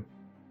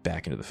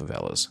back into the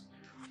favelas.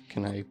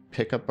 Can I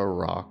pick up a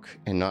rock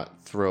and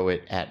not throw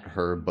it at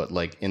her, but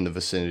like in the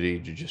vicinity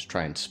to just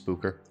try and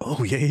spook her?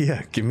 Oh,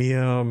 yeah. Give me,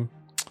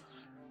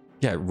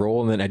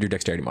 roll and then add your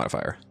dexterity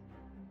modifier.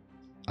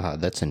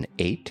 That's an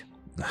 8.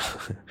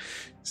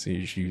 So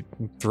you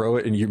throw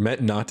it, and you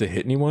meant not to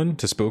hit anyone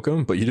to spook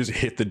him, but you just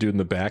hit the dude in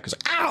the back. It's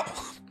like, ow,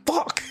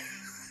 fuck.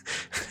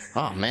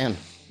 Oh, man.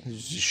 You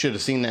should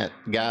have seen that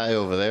guy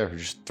over there who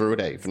just threw it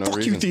at you for no Fuck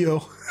reason. you,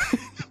 Theo.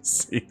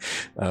 See,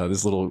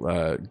 this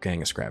little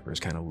gang of scrappers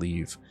kind of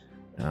leave,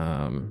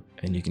 and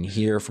you can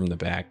hear from the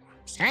back,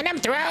 Send him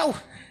through!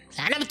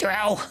 Send him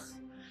through!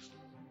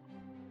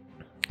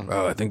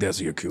 Oh, I think that's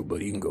your cue,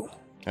 buddy. You can go.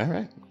 All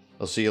right.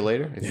 I'll see you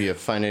later. If you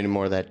find any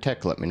more of that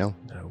tech, let me know.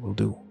 Will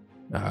do.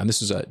 And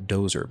this is a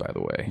Dozer, by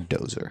the way.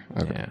 Dozer.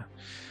 Okay.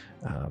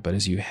 But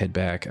as you head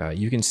back,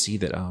 you can see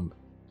that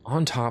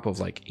on top of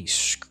like a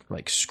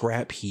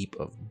scrap heap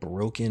of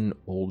broken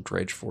old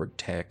Dredgeford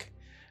tech,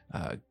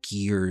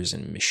 gears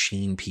and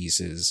machine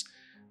pieces,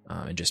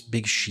 and just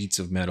big sheets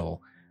of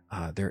metal,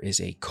 there is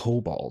a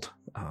kobold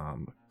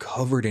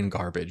covered in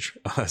garbage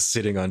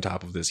sitting on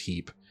top of this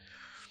heap.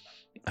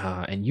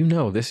 And you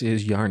know this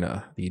is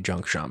Yarna, the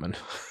junk shaman.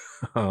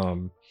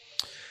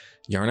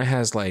 Yarna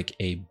has like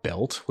a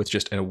belt with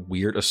just a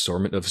weird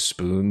assortment of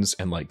spoons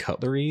and like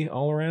cutlery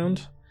all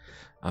around.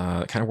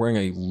 Kind of wearing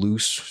a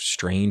loose,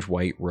 strange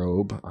white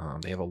robe.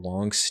 They have a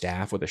long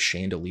staff with a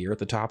chandelier at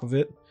the top of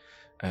it.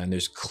 And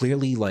there's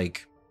clearly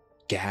like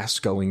gas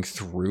going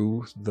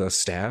through the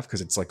staff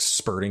because it's like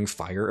spurting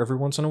fire every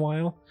once in a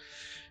while.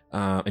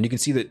 And you can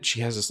see that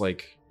she has this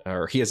like,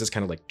 or he has this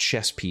kind of like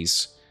chess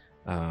piece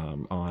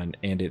on,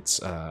 and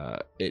it's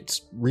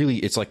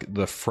like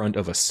the front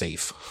of a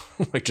safe,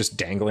 like just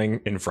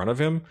dangling in front of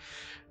him.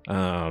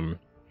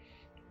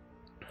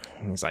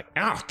 He's like,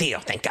 "Oh, Theo,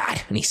 thank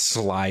God!" And he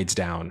slides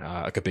down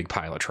like a big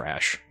pile of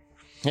trash.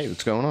 Hey,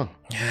 what's going on?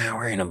 Yeah,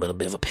 we're in a little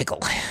bit of a pickle.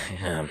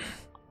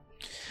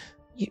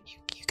 You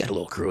got a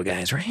little crew of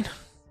guys, right?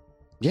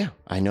 Yeah,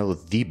 I know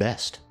the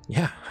best.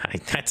 Yeah,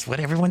 that's what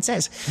everyone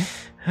says.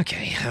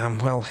 Okay,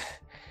 well,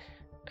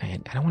 I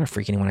don't want to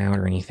freak anyone out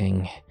or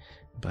anything,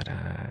 but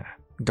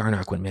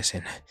Garnock went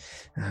missing.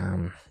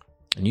 And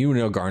you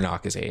know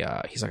Garnock is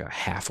he's like a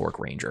half-orc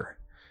ranger.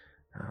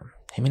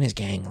 Him and his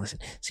gang, listen,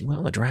 see,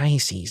 while the dry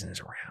season's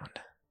around,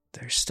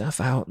 there's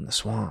stuff out in the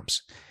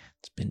swamps.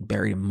 It's been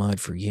buried in mud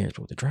for years,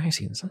 but with the dry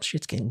season, some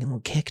shit's getting a little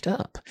kicked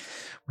up.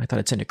 I thought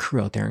I'd send a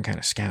crew out there and kind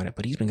of scout it,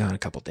 but he's been gone a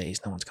couple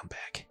days. No one's come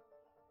back.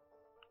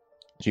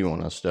 Do you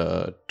want us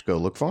to go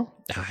look for him?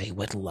 I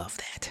would love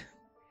that.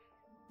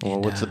 Well,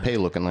 And, what's the pay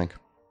looking like?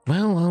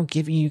 Well, I'll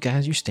give you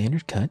guys your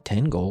standard cut,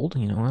 10 gold.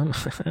 You know,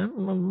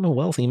 I'm a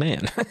wealthy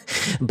man.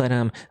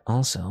 But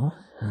also,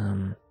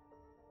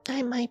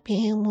 I might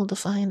be able to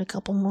find a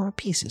couple more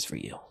pieces for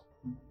you.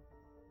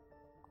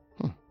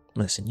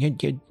 Listen, your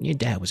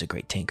dad was a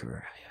great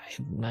tinkerer.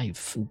 I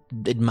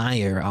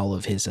admire all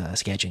of his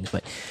sketchings,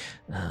 but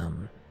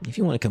if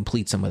you want to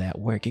complete some of that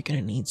work, you're going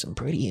to need some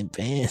pretty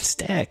advanced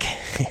tech.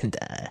 And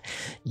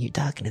you're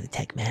talking to the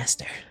tech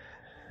master.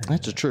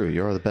 That's true.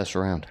 You're the best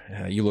around.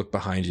 You look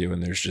behind you,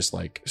 and there's just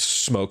like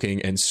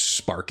smoking and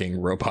sparking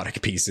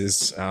robotic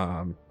pieces,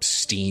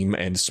 steam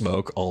and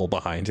smoke all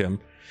behind him.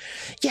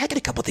 Yeah, I got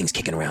a couple things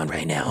kicking around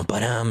right now,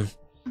 but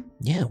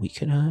yeah, we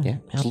could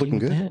it's help looking you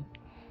with good. that.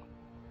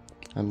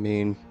 I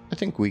mean, I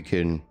think we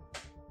could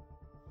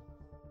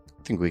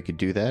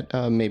do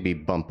that. Maybe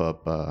bump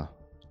up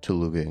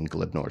Tuluga and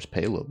Glibnor's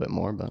pay a little bit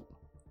more, but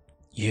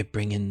You're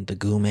bringing the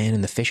goo man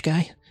and the fish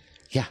guy?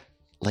 yeah,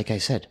 like I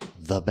said,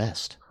 the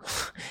best.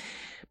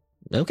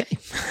 Okay.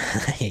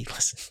 Hey,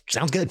 listen,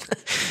 sounds good.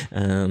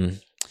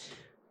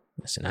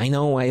 Listen, I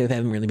know I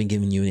haven't really been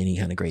giving you any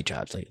kind of great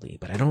jobs lately,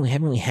 but haven't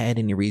really had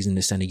any reason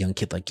to send a young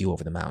kid like you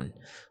over the mountain.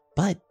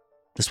 But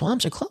the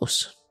swamps are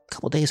close. A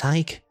couple days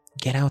hike,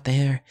 get out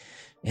there,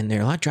 and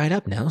they're a lot dried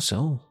up now,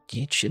 so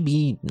it should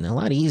be a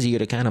lot easier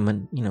to kind of,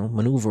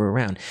 maneuver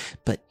around.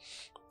 But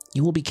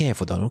you will be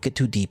careful, though. Don't get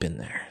too deep in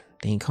there.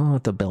 They call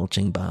it the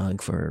belching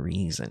bog for a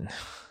reason.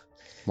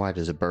 Why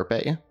does it burp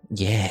at you?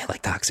 Yeah,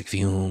 like toxic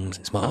fumes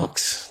and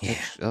smokes.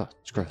 Yeah.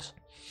 It's gross.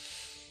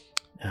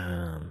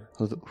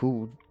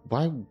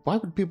 Why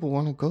would people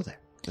want to go there?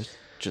 It's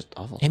just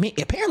awful. I mean,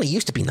 apparently it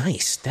used to be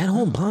nice. That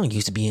whole bog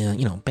used to be,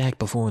 back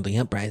before the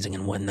uprising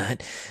and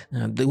whatnot.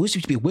 There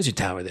used to be a wizard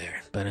tower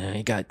there, but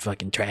it got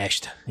fucking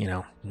trashed,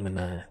 when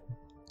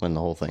the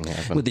whole thing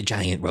happened. with the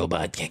giant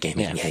robot came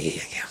in. Yeah.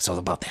 It's all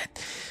about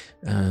that.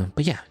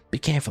 But yeah, be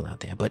careful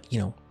out there. But,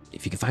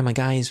 if you can find my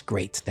guys,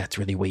 great. That's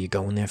really what you're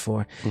going there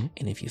for. Mm-hmm.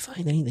 And if you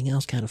find anything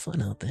else kind of fun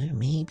out there,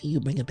 maybe you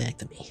bring it back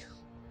to me.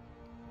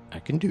 I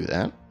can do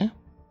that. Yeah.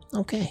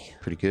 Okay.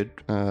 Pretty good.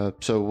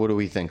 So what do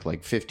we think?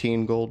 Like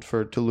 15 gold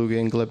for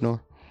Tuluga and Glibnor?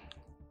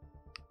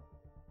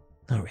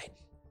 All right.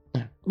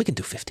 Yeah. We can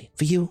do 50.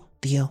 For you,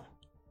 Theo,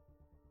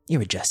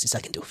 you're a justice. I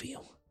can do it for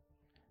you.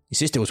 Your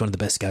sister was one of the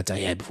best scouts I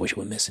had before she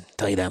went missing.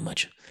 Tell you that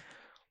much.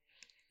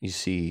 You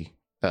see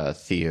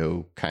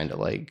Theo kind of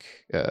like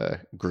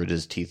grit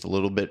his teeth a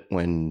little bit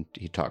when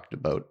he talked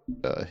about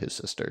his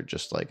sister.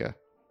 Just like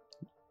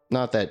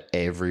not that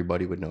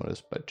everybody would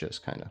notice, but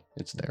just kind of,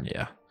 it's there.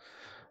 Yeah.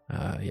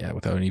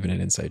 Without even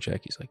an insight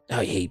check, he's like,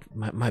 Oh, hey,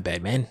 my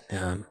bad, man.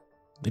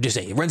 Just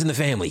saying, it runs in the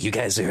family. You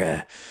guys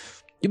are,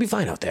 you'll be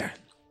fine out there.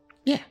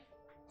 Yeah,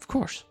 of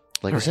course.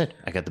 Like I said,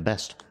 I got the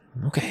best.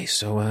 Okay,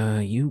 so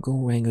you go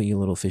wrangle your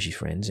little fishy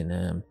friends,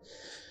 and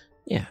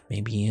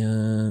maybe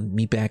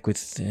meet back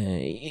with.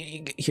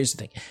 Here's the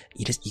thing: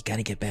 you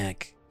gotta get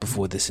back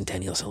before the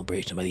centennial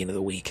celebration by the end of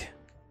the week.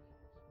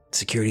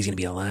 Security's gonna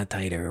be a lot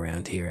tighter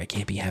around here. I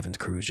can't be having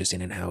crews just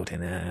in and out,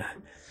 and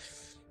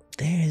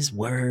there's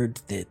word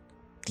that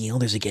the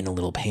elders are getting a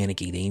little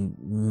panicky. They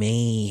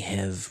may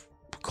have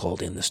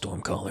called in the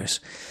stormcallers,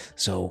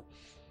 so.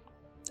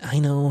 I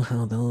know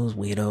how those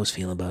weirdos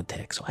feel about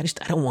tech, so I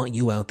don't want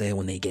you out there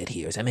when they get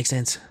here. Does that make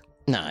sense?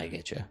 Nah, I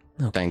get you.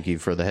 Okay. Thank you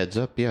for the heads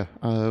up. Yeah,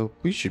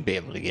 we should be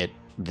able to get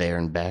there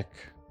and back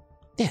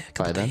Yeah, a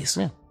couple by then. days.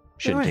 Yeah,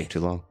 shouldn't All right. take too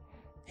long.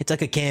 It's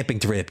like a camping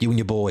trip. You and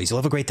your boys. You'll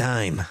have a great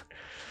time.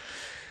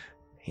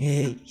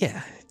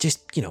 Yeah,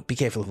 just, be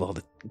careful of all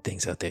the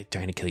things out there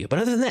trying to kill you. But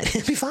other than that,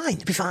 it'll be fine.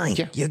 You'll be fine.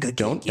 Yeah, You're a good.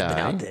 Don't kid. You've been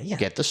die. out there. Yeah.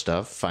 Get the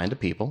stuff. Find the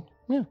people.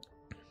 Yeah.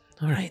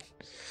 All right.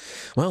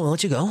 Well, we'll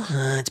let you go.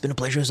 It's been a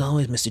pleasure as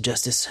always, Mr.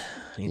 Justice.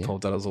 He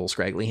pulls out his little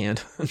scraggly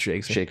hand and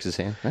shakes it. Shakes his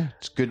hand. Yeah,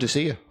 it's good to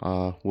see you.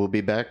 We'll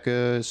be back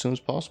as soon as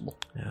possible.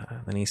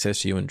 Then he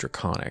says to you in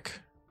Draconic,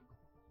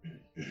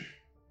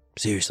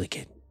 Seriously,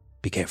 kid.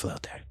 Be careful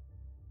out there.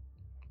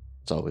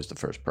 It's always the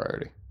first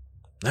priority.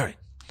 All right.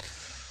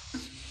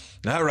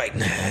 All right.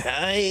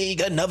 I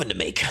got an oven to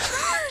make.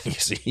 you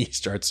see he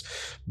starts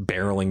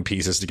barreling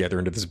pieces together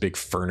into this big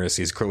furnace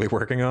he's clearly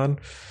working on.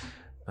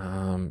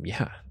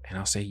 And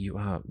I'll say you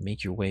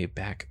make your way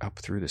back up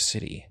through the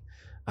city.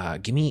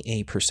 Give me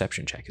a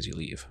perception check as you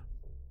leave.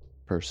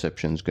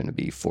 Perception's going to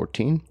be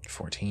 14.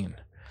 14.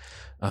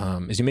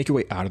 As you make your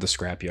way out of the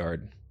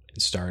scrapyard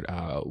and start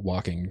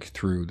walking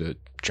through the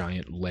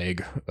giant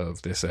leg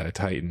of this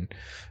Titan,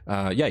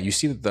 you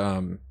see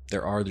that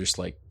there are just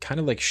kind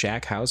of like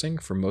shack housing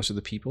for most of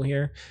the people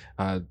here.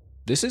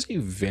 This is a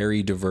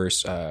very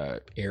diverse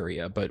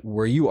area, but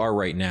where you are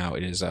right now,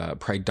 it is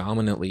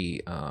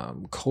predominantly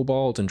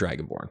Kobold and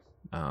Dragonborn.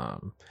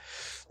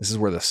 This is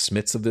where the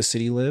smiths of the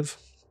city live.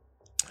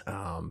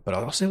 But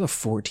I'll say the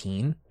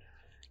 14,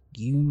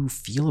 you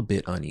feel a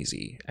bit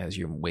uneasy as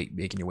you're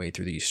making your way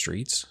through these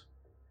streets.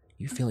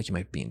 You feel like you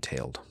might be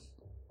entailed.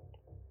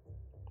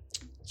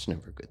 It's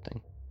never a good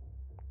thing.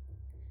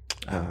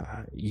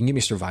 You can give me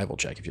a survival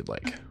check if you'd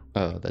like.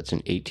 That's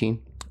an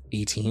 18.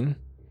 18.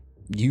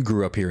 You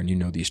grew up here and you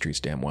know these streets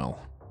damn well.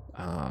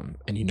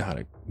 And you know how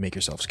to make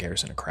yourself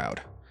scarce in a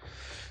crowd.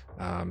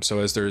 So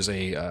as there's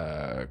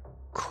a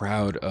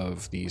crowd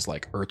of these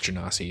Earth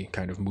Genasi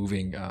kind of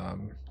moving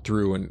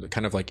through and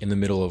kind of in the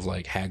middle of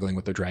haggling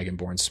with the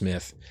Dragonborn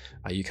Smith,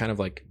 you kind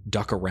of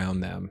duck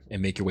around them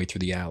and make your way through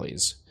the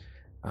alleys.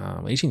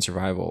 18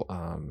 survival,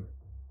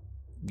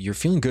 you're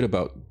feeling good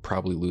about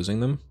probably losing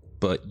them,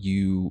 but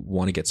you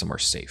want to get somewhere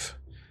safe.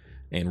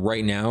 And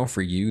right now,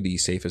 for you, the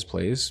safest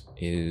place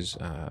is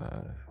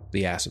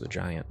the ass of the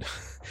giant.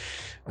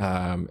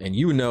 And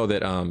you know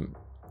that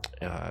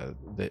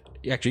that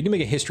actually you can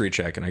make a history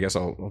check, and I guess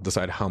I'll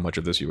decide how much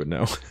of this you would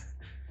know.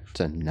 It's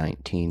a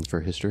 19 for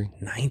history.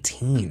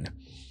 19.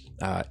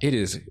 It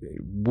is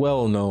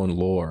well-known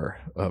lore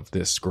of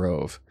this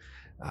grove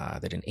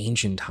that in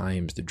ancient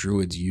times the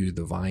druids used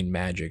divine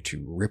magic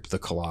to rip the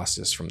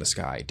colossus from the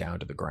sky down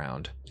to the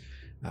ground.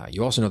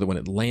 You also know that when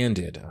it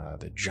landed,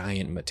 the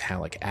giant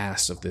metallic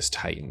ass of this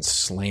titan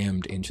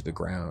slammed into the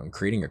ground,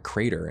 creating a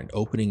crater and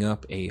opening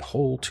up a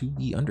hole to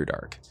the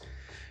Underdark.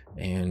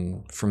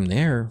 And from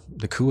there,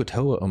 the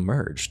Kuatoa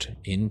emerged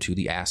into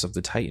the ass of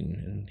the Titan,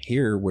 and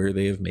here where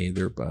they have made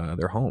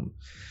their home.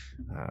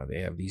 They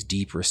have these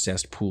deep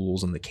recessed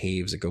pools in the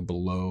caves that go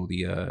below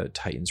the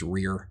Titan's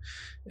rear,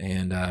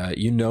 and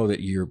you know that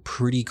you're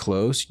pretty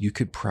close. You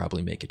could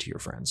probably make it to your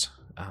friends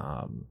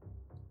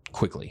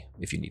quickly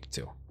if you needed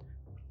to.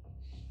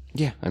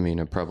 Yeah, I mean,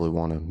 I probably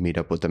want to meet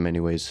up with them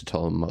anyways to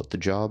tell them about the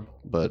job,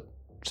 but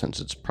since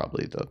it's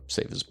probably the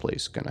safest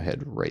place, gonna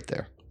head right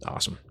there.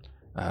 Awesome.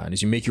 And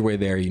as you make your way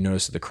there, you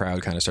notice that the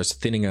crowd kind of starts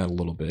thinning out a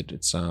little bit.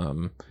 It's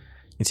you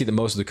can see that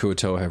most of the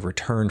Kuatoa have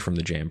returned from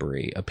the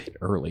Jamboree a bit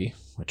early,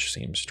 which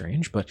seems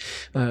strange, but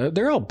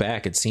they're all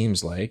back, it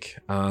seems like.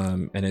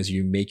 And as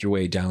you make your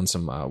way down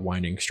some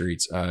winding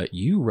streets,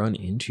 you run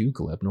into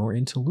Glebnor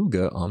and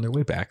Taluga on their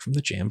way back from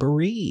the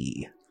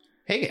Jamboree.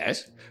 Hey,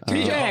 guys.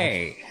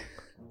 Hey!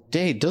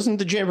 Hey, doesn't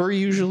the Jamboree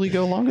usually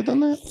go longer than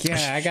that?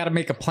 Yeah, I gotta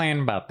make a plan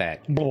about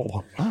that.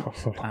 But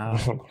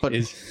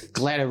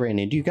glad I ran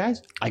into you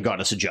guys. I got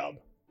us a job.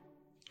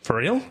 For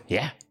real?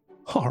 Yeah.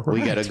 All right.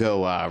 We gotta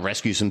go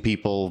rescue some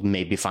people,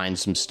 maybe find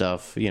some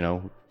stuff,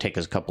 take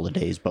us a couple of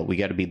days, but we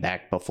gotta be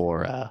back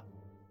before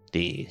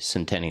the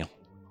Centennial.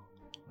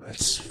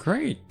 That's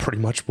Great. pretty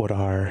much what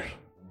our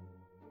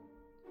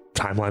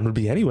timeline would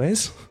be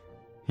anyways.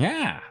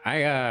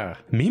 Yeah,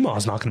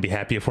 Mima's not going to be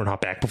happy if we're not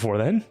back before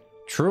then.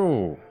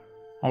 true.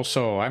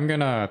 Also,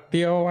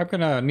 Theo, I'm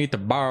gonna need to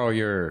borrow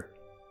your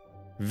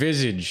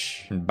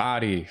visage and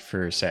body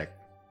for a sec.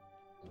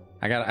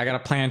 I gotta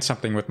plan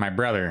something with my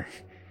brother.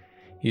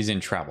 He's in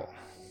trouble.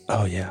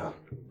 Oh, yeah.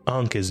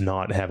 Unk is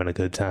not having a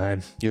good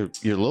time. Your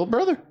little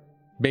brother?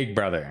 Big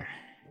brother.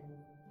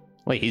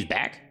 Wait, he's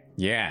back?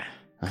 Yeah.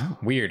 Oh,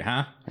 Weird,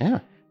 huh? yeah.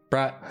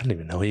 I didn't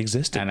even know he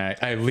existed. And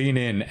I lean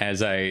in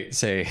as I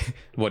say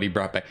what he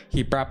brought back.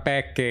 He brought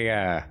back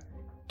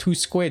 2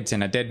 squids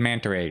and a dead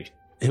manta ray.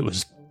 It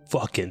was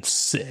fucking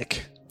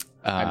sick.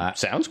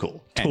 Sounds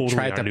cool. And Totally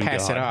tried our to new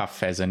pass it god.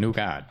 off as a new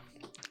god.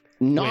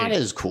 Not Wait.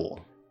 as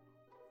cool.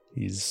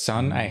 He's...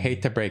 Son, I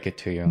hate to break it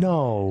to you.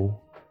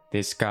 No.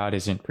 This god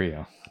isn't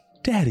real.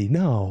 Daddy,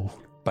 no.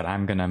 But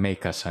I'm gonna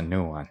make us a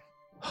new one.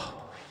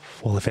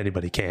 Well, if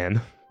anybody can.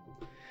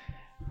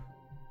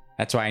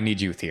 That's why I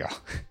need you, Theo.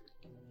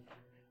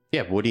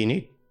 Yeah, what do you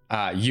need?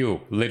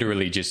 You.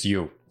 Literally just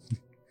you.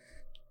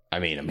 I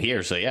mean, I'm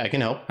here, so yeah, I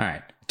can help. All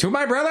right. To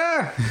my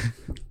brother!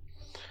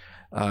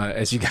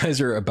 As you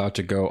guys are about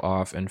to go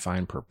off and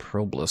find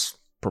Ploopploopleen,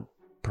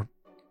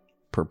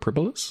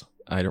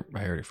 I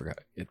already forgot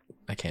it.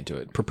 I can't do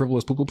it.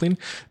 Ploopploopleen.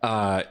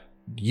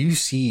 You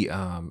see,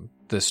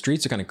 the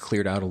streets are kind of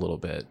cleared out a little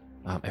bit.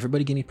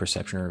 Everybody, give me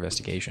perception or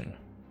investigation.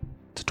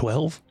 It's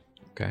 12.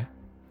 Okay.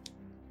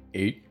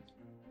 8.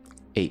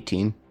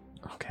 18.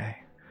 Okay.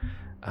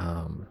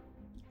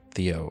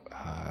 Theo,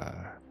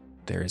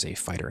 there is a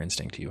fighter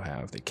instinct you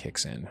have that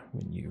kicks in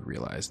when you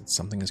realize that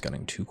something is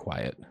getting too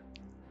quiet.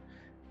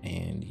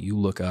 And you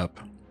look up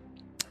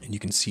and you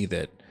can see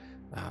that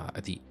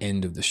at the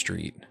end of the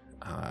street,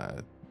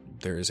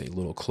 there is a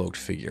little cloaked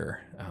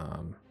figure.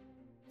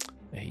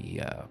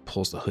 He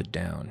pulls the hood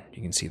down.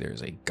 You can see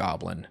there's a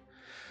goblin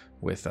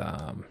with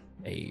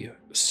a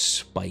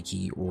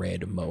spiky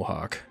red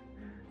mohawk.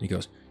 And he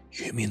goes,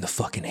 "You hit me in the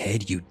fucking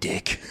head, you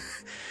dick."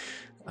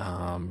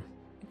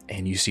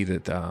 And you see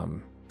that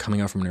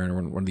coming out from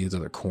one of these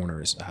other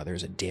corners,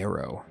 there's a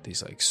Darrow,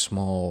 these like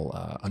small,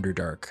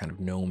 underdark kind of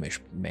gnomish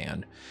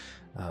man.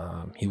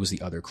 He was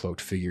the other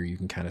cloaked figure. You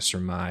can kind of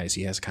surmise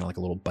he has kind of like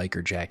a little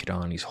biker jacket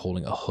on. He's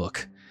holding a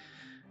hook.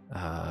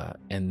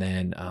 And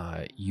then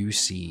you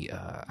see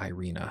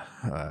Irina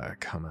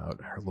come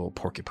out, her little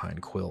porcupine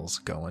quills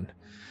going.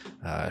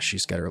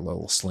 She's got her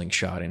little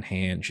slingshot in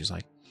hand. She's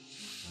like,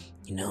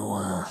 You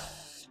know,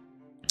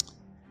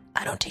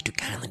 I don't take too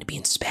kindly to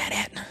being spat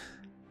at.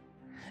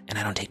 And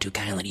I don't take too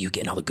kindly to you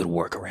getting all the good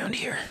work around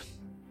here.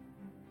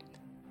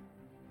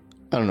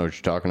 I don't know what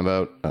you're talking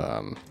about.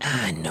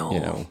 I know. You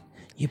know.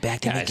 You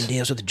back to making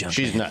deals with the junk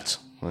She's man. nuts.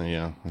 Well,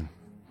 yeah.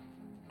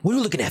 What are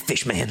you looking at,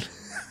 fish man?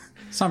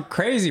 Some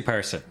crazy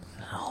person.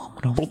 Oh,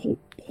 I'm gonna...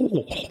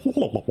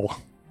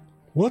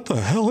 What the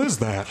hell is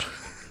that?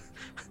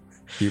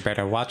 You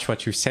better watch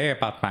what you say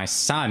about my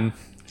son.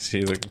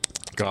 see the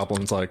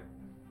goblin's like,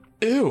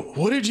 Ew,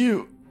 what did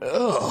you...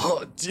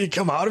 Oh, did it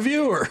come out of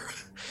you, or...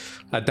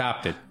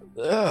 Adopted.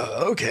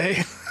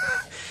 Okay.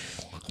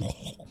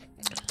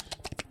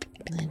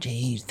 Do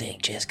you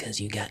think just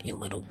because you got your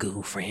little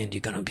goo friend,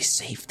 you're gonna be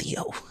safe,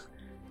 Theo?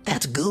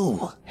 That's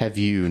goo. Have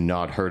you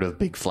not heard of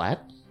Big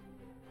Flat?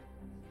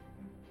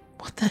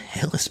 What the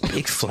hell is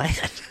Big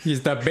Flat?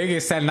 He's the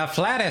biggest and the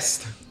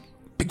flattest.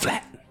 Big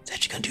Flat. Is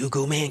that you gonna do,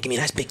 goo man? Give me a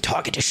nice big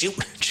target to shoot.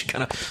 she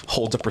kind of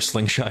holds up her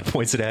slingshot,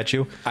 points it at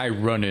you. I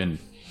run in.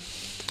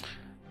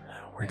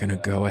 We're going to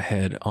go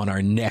ahead on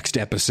our next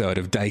episode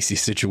of Dicey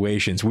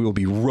Situations. We will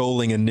be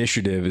rolling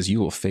initiative as you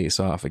will face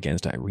off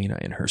against Irina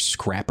and her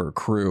scrapper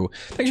crew.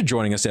 Thanks for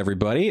joining us,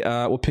 everybody.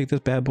 We'll pick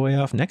this bad boy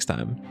off next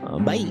time.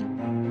 Bye.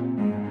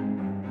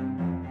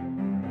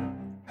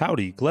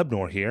 Howdy,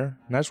 Glebnor here,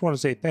 and I just want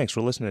to say thanks for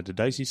listening to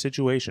Dicey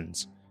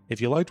Situations. If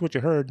you liked what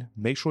you heard,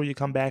 make sure you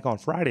come back on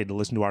Friday to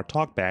listen to our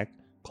talkback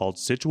called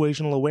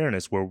Situational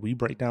Awareness, where we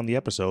break down the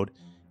episode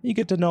and you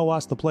get to know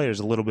us, the players,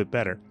 a little bit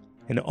better.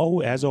 And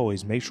as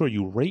always, make sure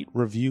you rate,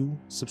 review,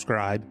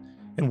 subscribe,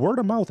 and word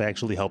of mouth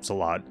actually helps a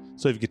lot.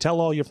 So if you could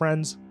tell all your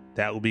friends,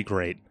 that would be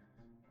great.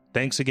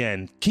 Thanks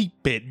again.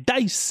 Keep it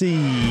dicey!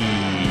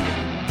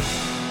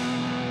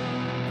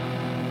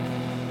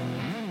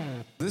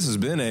 This has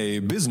been a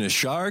Business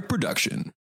Shark production.